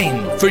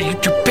time for you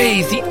to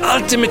pay the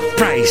ultimate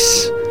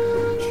price.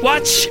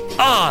 Watch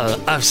all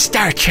of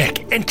Star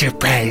Trek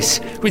Enterprise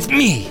with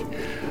me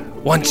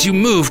once you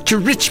move to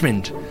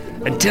Richmond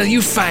until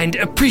you find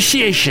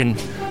appreciation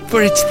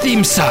for its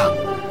theme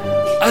song.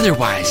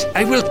 Otherwise,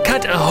 I will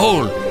cut a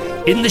hole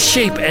in the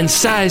shape and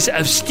size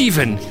of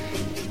Stephen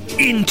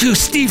into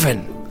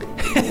Stephen.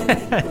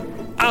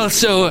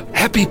 Also,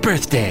 happy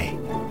birthday.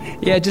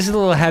 Yeah, just a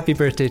little happy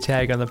birthday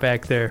tag on the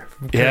back there.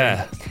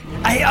 Yeah.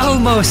 I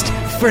almost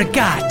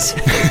forgot.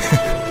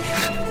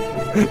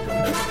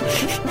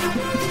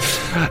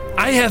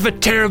 I have a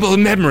terrible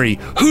memory.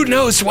 Who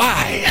knows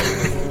why?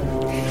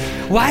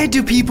 Why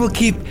do people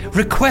keep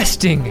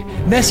requesting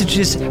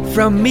messages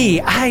from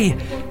me? I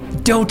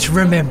don't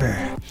remember.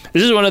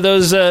 This is one of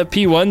those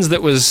P1s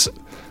that was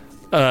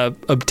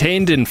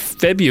obtained in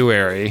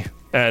February,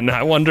 and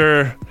I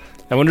wonder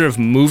if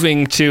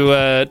moving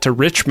to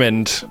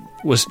Richmond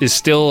is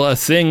still a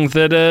thing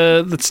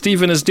that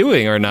Stephen is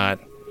doing or not.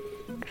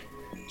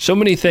 So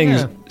many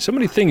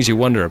things you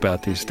wonder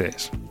about these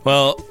days.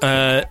 Well,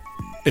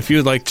 if you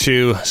would like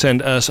to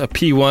send us a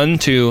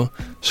P1 to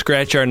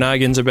scratch our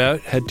noggins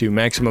about, head to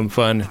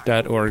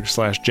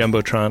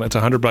MaximumFun.org/Jumbotron. It's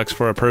 $100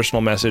 for a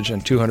personal message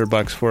and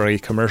 $200 for a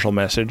commercial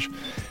message.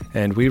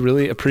 And we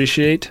really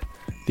appreciate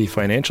the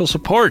financial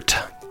support.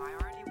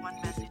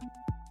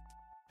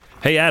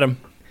 Hey, Adam.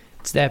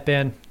 It's that,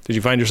 Ben. Did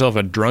you find yourself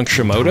a drunk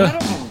Shimoda?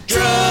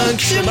 Drunk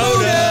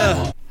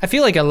Shimoda! I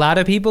feel like a lot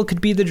of people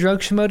could be the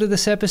drunk Shimoda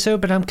this episode,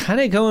 but I'm kind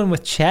of going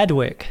with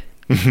Chadwick.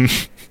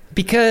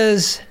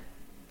 Because...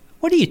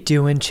 what are you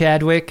doing,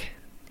 Chadwick?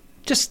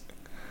 Just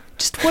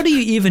what are you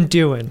even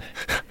doing?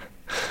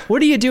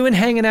 What are you doing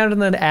hanging out in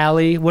that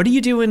alley? What are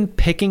you doing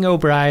picking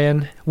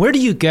O'Brien? Where do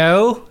you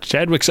go?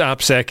 Chadwick's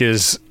OPSEC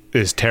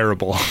is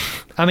terrible.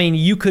 I mean,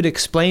 you could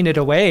explain it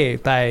away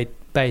by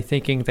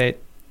thinking that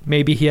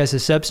maybe he has a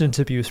substance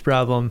abuse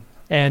problem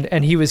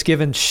and he was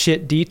given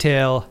shit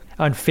detail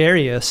on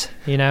Farius,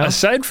 you know?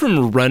 Aside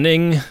from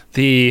running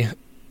the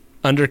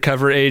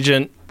undercover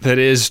agent that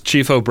is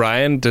Chief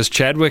O'Brien, does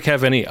Chadwick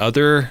have any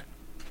other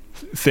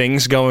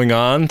things going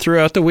on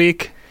throughout the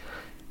week?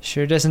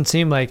 Sure doesn't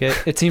seem like it.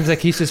 It seems like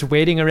he's just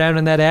waiting around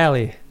in that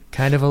alley.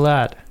 Kind of a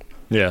lot.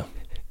 Yeah.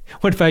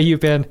 What about you,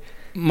 Ben?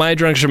 My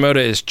drunk Shimoda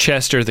is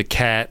Chester the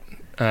cat.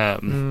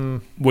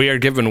 We are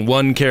given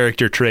one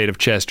character trait of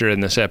Chester in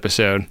this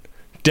episode.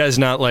 Does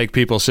not like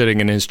people sitting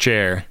in his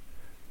chair.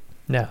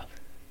 No.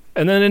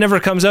 And then it never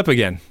comes up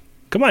again.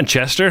 Come on,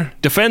 Chester.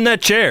 Defend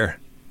that chair.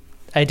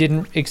 I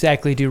didn't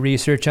exactly do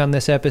research on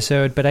this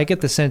episode, but I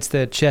get the sense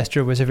that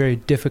Chester was a very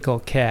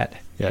difficult cat.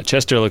 Yeah,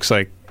 Chester looks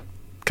like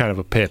kind of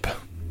a pip.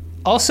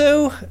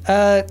 Also,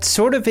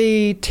 sort of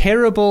a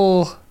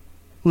terrible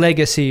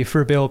legacy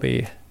for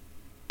Bilby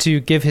to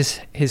give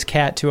his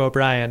cat to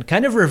O'Brien.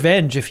 Kind of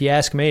revenge, if you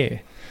ask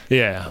me.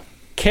 Yeah.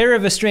 Care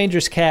of a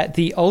stranger's cat,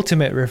 the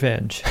ultimate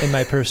revenge, in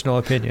my personal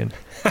opinion.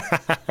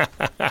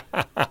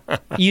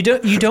 You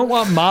don't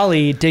want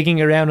Molly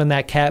digging around in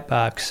that cat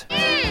box.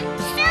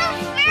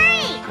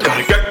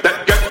 Gotta get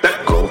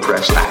that. Go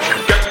press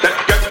that. Get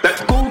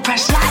that. Go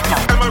press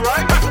that. Am I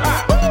right?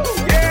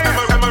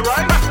 Yeah. Am I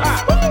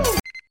right?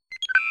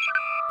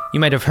 You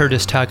might have heard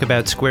us talk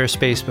about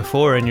Squarespace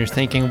before, and you're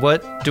thinking,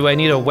 what do I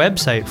need a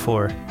website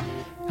for?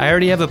 I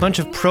already have a bunch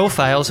of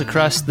profiles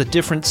across the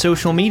different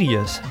social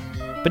medias.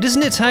 But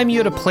isn't it time you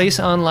had a place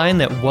online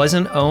that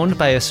wasn't owned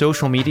by a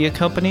social media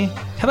company?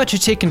 How about you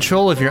take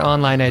control of your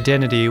online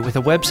identity with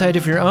a website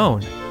of your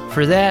own?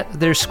 For that,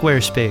 there's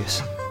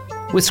Squarespace.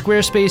 With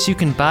Squarespace, you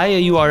can buy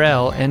a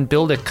URL and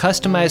build a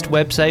customized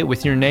website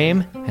with your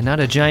name and not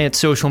a giant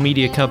social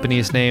media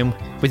company's name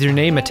with your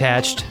name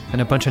attached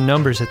and a bunch of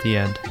numbers at the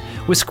end.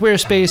 With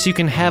Squarespace, you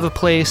can have a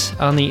place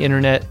on the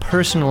internet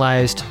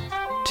personalized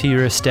to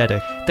your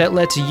aesthetic that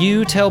lets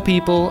you tell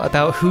people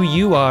about who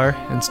you are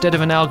instead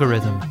of an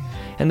algorithm.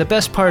 And the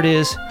best part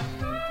is,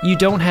 you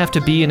don't have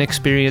to be an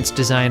experienced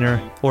designer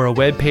or a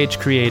web page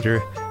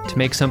creator to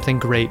make something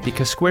great,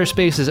 because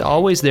Squarespace is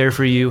always there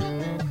for you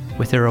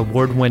with their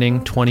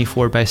award-winning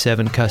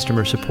 24/7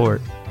 customer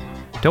support.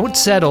 Don't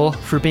settle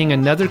for being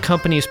another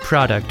company's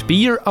product. Be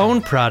your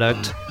own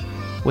product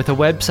with a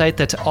website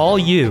that's all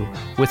you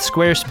with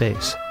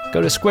Squarespace.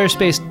 Go to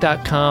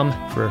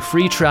squarespace.com for a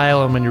free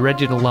trial, and when you're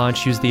ready to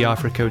launch, use the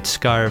offer code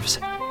SCARVES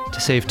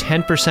to save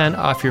 10%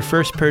 off your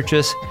first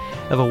purchase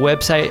of a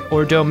website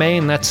or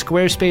domain. That's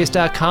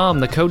squarespace.com.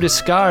 The code is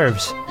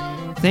SCARVES.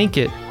 Think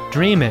it,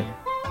 dream it,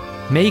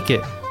 make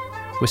it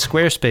with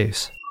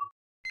Squarespace.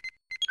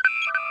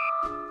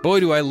 Boy,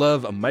 do I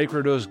love a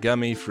microdose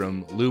gummy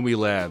from Lumi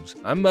Labs.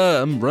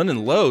 I'm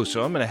running low,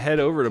 so I'm going to head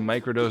over to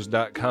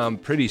microdose.com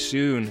pretty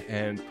soon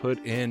and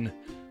put in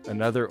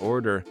another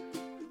order.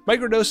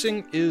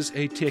 Microdosing is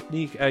a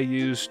technique I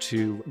use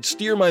to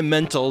steer my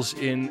mentals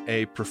in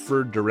a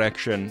preferred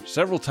direction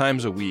several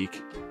times a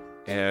week.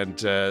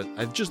 And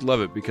I just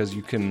love it because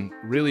you can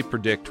really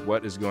predict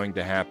what is going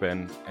to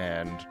happen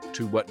and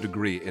to what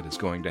degree it is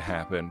going to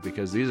happen,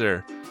 because these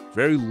are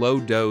very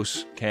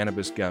low-dose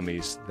cannabis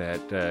gummies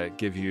that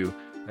give you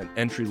an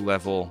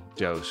entry-level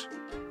dose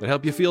that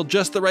help you feel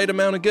just the right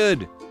amount of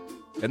good.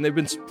 And they've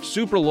been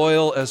super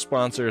loyal as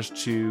sponsors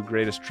to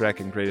Greatest Trek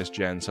and Greatest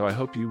Gen, so I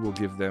hope you will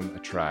give them a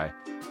try.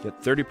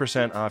 Get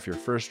 30% off your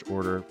first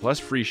order plus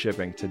free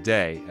shipping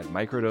today at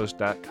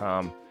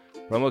microdose.com.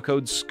 Promo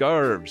code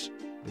SCARVES.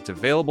 It's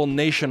available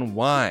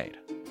nationwide.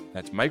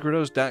 That's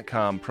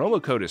microdose.com.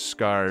 Promo code is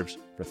SCARVES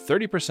for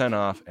 30%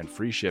 off and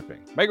free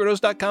shipping.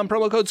 Microdose.com,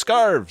 promo code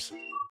SCARVES.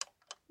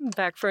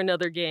 Back for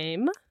another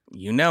game.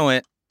 You know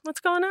it.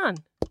 What's going on?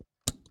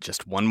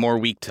 Just one more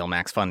week till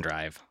Max Fun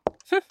Drive.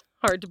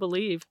 Hard to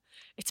believe.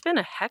 It's been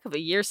a heck of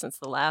a year since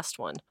the last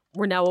one.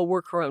 We're now a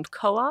worker-owned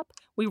co-op.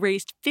 We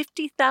raised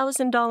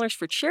 $50,000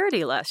 for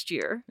charity last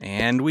year.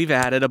 And we've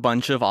added a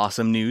bunch of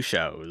awesome new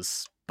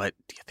shows. But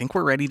do you think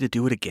we're ready to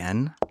do it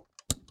again?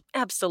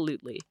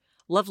 Absolutely.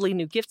 Lovely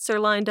new gifts are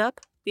lined up.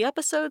 The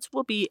episodes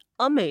will be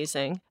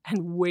amazing.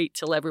 And wait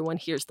till everyone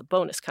hears the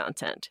bonus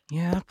content.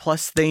 Yeah,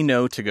 plus they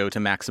know to go to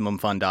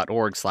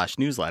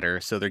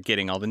MaximumFun.org/newsletter, so they're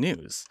getting all the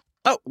news.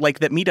 Oh, like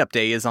that meetup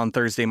day is on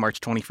Thursday, March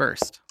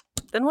 21st.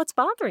 Then what's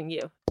bothering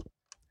you?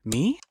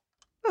 Me?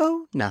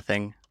 Oh,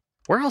 nothing.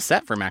 We're all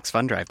set for Max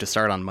Fun Drive to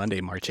start on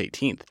Monday, March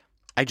 18th.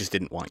 I just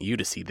didn't want you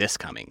to see this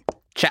coming.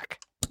 Check.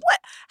 What?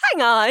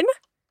 Hang on.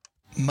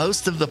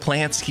 Most of the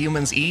plants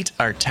humans eat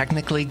are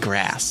technically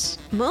grass.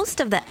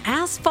 Most of the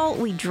asphalt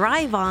we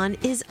drive on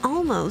is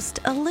almost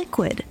a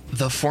liquid.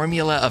 The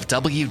formula of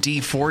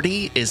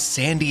WD-40 is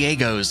San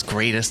Diego's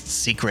greatest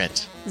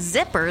secret.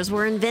 Zippers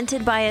were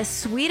invented by a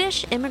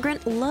Swedish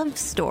immigrant love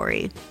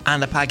story. On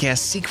the podcast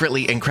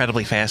Secretly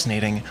Incredibly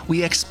Fascinating,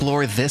 we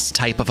explore this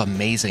type of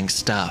amazing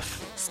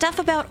stuff. Stuff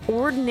about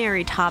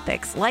ordinary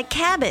topics like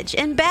cabbage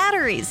and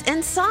batteries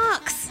and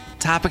socks.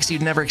 Topics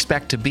you'd never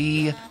expect to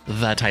be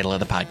the title of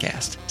the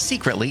podcast.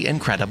 Secretly,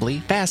 incredibly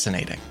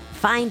fascinating.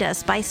 Find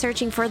us by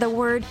searching for the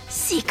word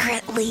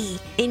secretly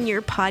in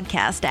your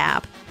podcast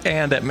app.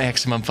 And at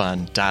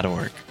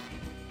MaximumFun.org.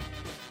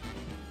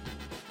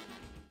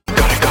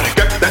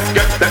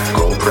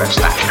 Gold press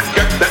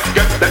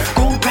platinum.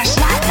 Gold press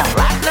platinum.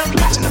 Platinum.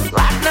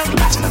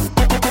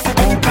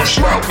 Gold press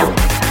platinum.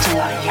 To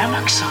our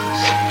Yamaxons.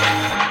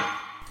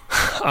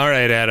 All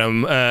right,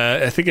 Adam.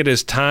 I think it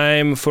is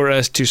time for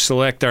us to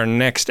select our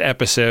next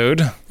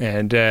episode.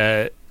 And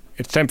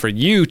it's time for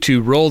you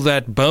to roll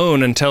that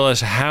bone and tell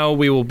us how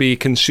we will be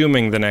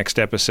consuming the next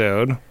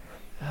episode.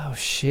 Oh,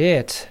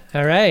 shit.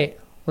 All right.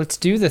 Let's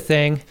do the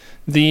thing.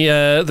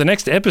 The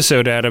next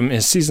episode, Adam,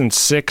 is Season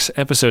 6,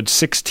 Episode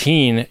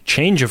 16,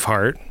 Change of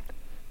Heart.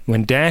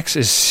 When Dax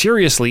is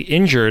seriously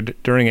injured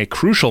during a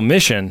crucial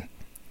mission,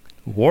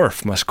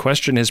 Worf must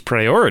question his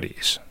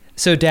priorities.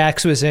 So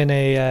Dax was in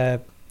a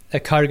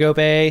cargo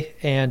bay,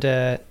 and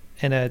an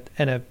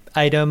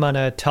item on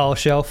a tall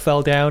shelf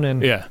fell down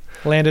and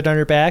landed on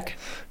her back.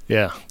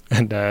 Yeah,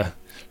 and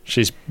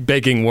she's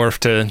begging Worf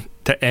to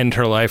end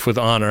her life with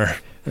honor,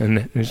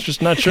 and he's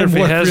just not sure if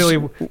he has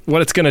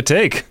what it's going to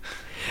take.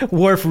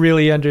 Worf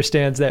really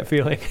understands that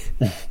feeling.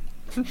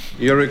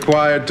 You're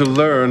required to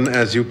learn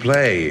as you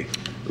play.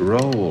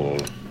 Roll.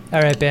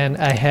 All right, Ben,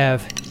 I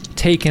have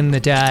taken the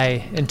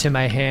die into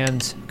my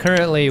hands.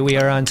 Currently, we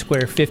are on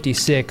square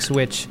 56,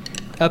 which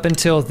up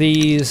until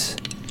these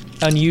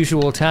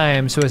unusual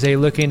times was a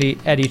looking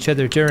at each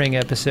other during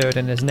episode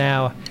and is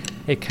now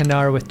a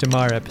Kanar with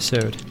Damar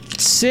episode.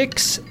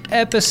 6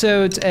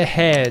 episodes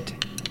ahead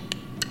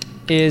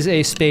is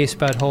a space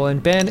butthole.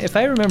 And Ben, if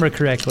I remember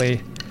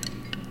correctly,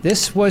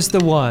 this was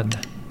the one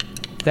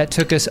that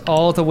took us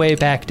all the way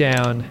back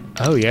down.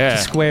 Oh, yeah.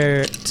 To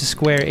square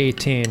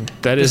 18.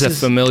 That is a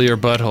familiar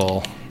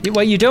butthole.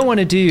 What you don't want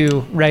to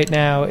do right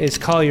now is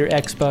call your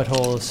ex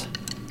buttholes.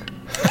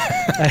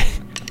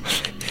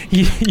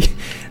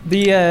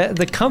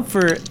 The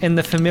comfort and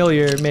the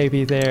familiar may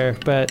be there,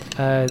 but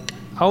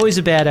always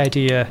a bad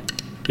idea.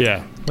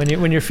 Yeah.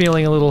 When you're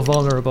feeling a little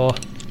vulnerable,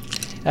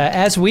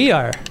 as we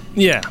are.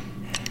 Yeah.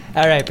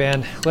 All right,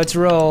 Ben. Let's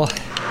roll.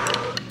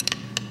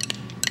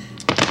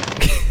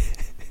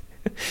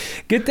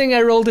 Good thing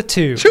I rolled a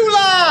 2.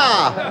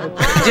 Chula!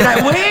 Did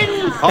I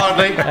win?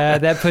 Hardly.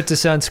 That puts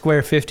us on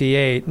square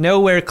 58.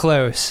 Nowhere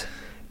close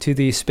to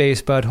the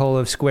space butthole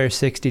of square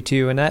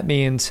 62, and that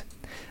means,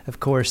 of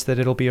course, that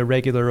it'll be a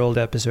regular old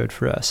episode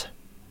for us.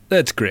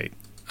 That's great.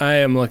 I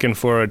am looking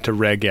forward to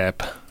Reg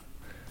Ep.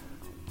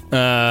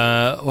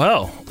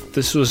 Well,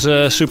 this was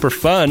super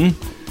fun.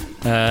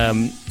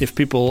 If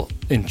people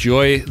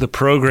enjoy the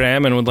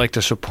program and would like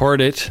to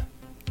support it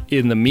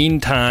in the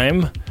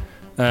meantime,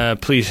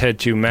 please head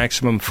to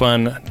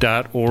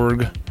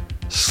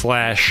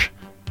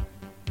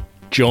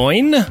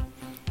MaximumFun.org/join.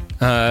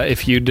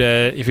 If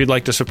you'd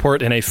like to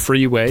support in a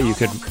free way, you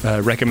could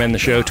recommend the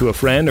show to a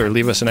friend or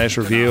leave us a nice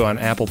review on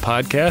Apple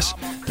Podcasts.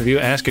 If you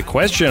ask a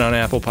question on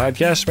Apple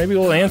Podcasts, maybe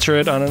we'll answer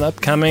it on an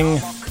upcoming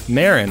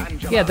Marin.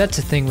 Yeah, that's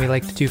a thing we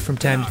like to do from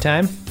time to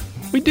time.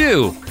 We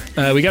do.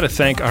 We got to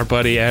thank our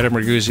buddy Adam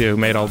Ragusea, who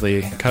made all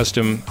the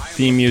custom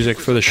theme music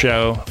for the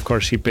show. Of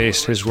course, he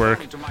based his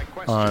work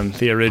on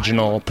the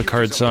original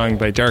Picard song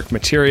by Dark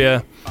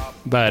Materia.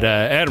 But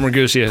Adam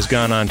Ragusea has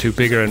gone on to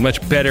bigger and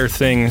much better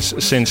things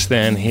since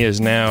then. He is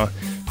now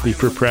the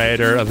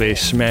proprietor of a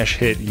smash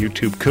hit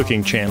YouTube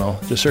cooking channel.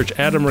 Just search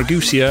Adam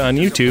Ragusea on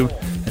YouTube,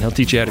 and he'll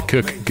teach you how to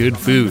cook good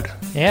food.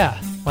 Yeah.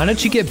 Why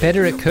don't you get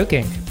better at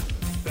cooking?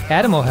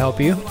 Adam will help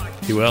you.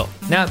 He will.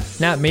 Not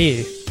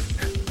me.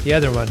 The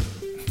other one.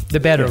 The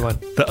better one.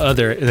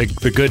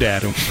 The good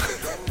Adam.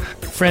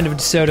 Friend of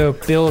DeSoto,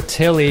 Bill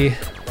Tilley,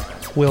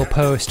 will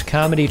post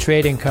comedy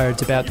trading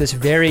cards about this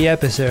very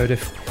episode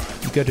if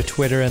you go to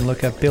Twitter and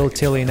look up Bill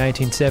Tilley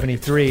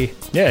 1973.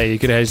 Yeah, you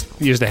could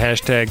use the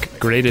hashtag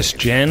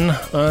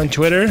GreatestGen on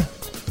Twitter.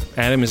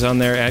 Adam is on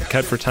there at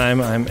Cut for Time.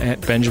 I'm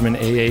at Benjamin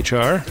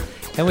AHR.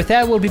 And with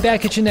that, we'll be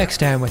back at you next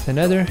time with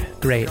another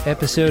great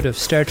episode of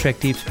Star Trek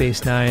Deep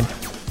Space Nine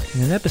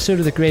and an episode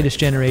of The Greatest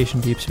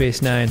Generation Deep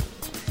Space Nine,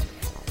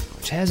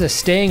 which has us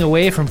staying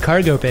away from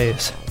cargo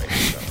bays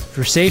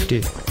for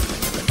safety.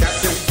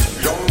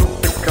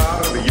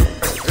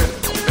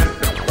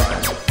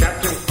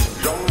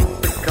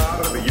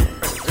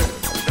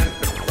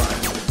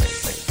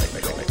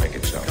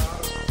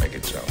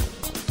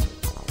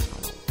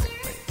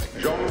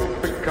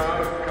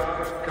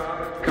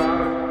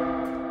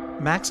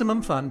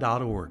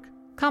 MaximumFun.org.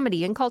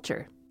 Comedy and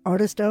culture.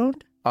 Artist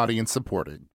owned. Audience supported.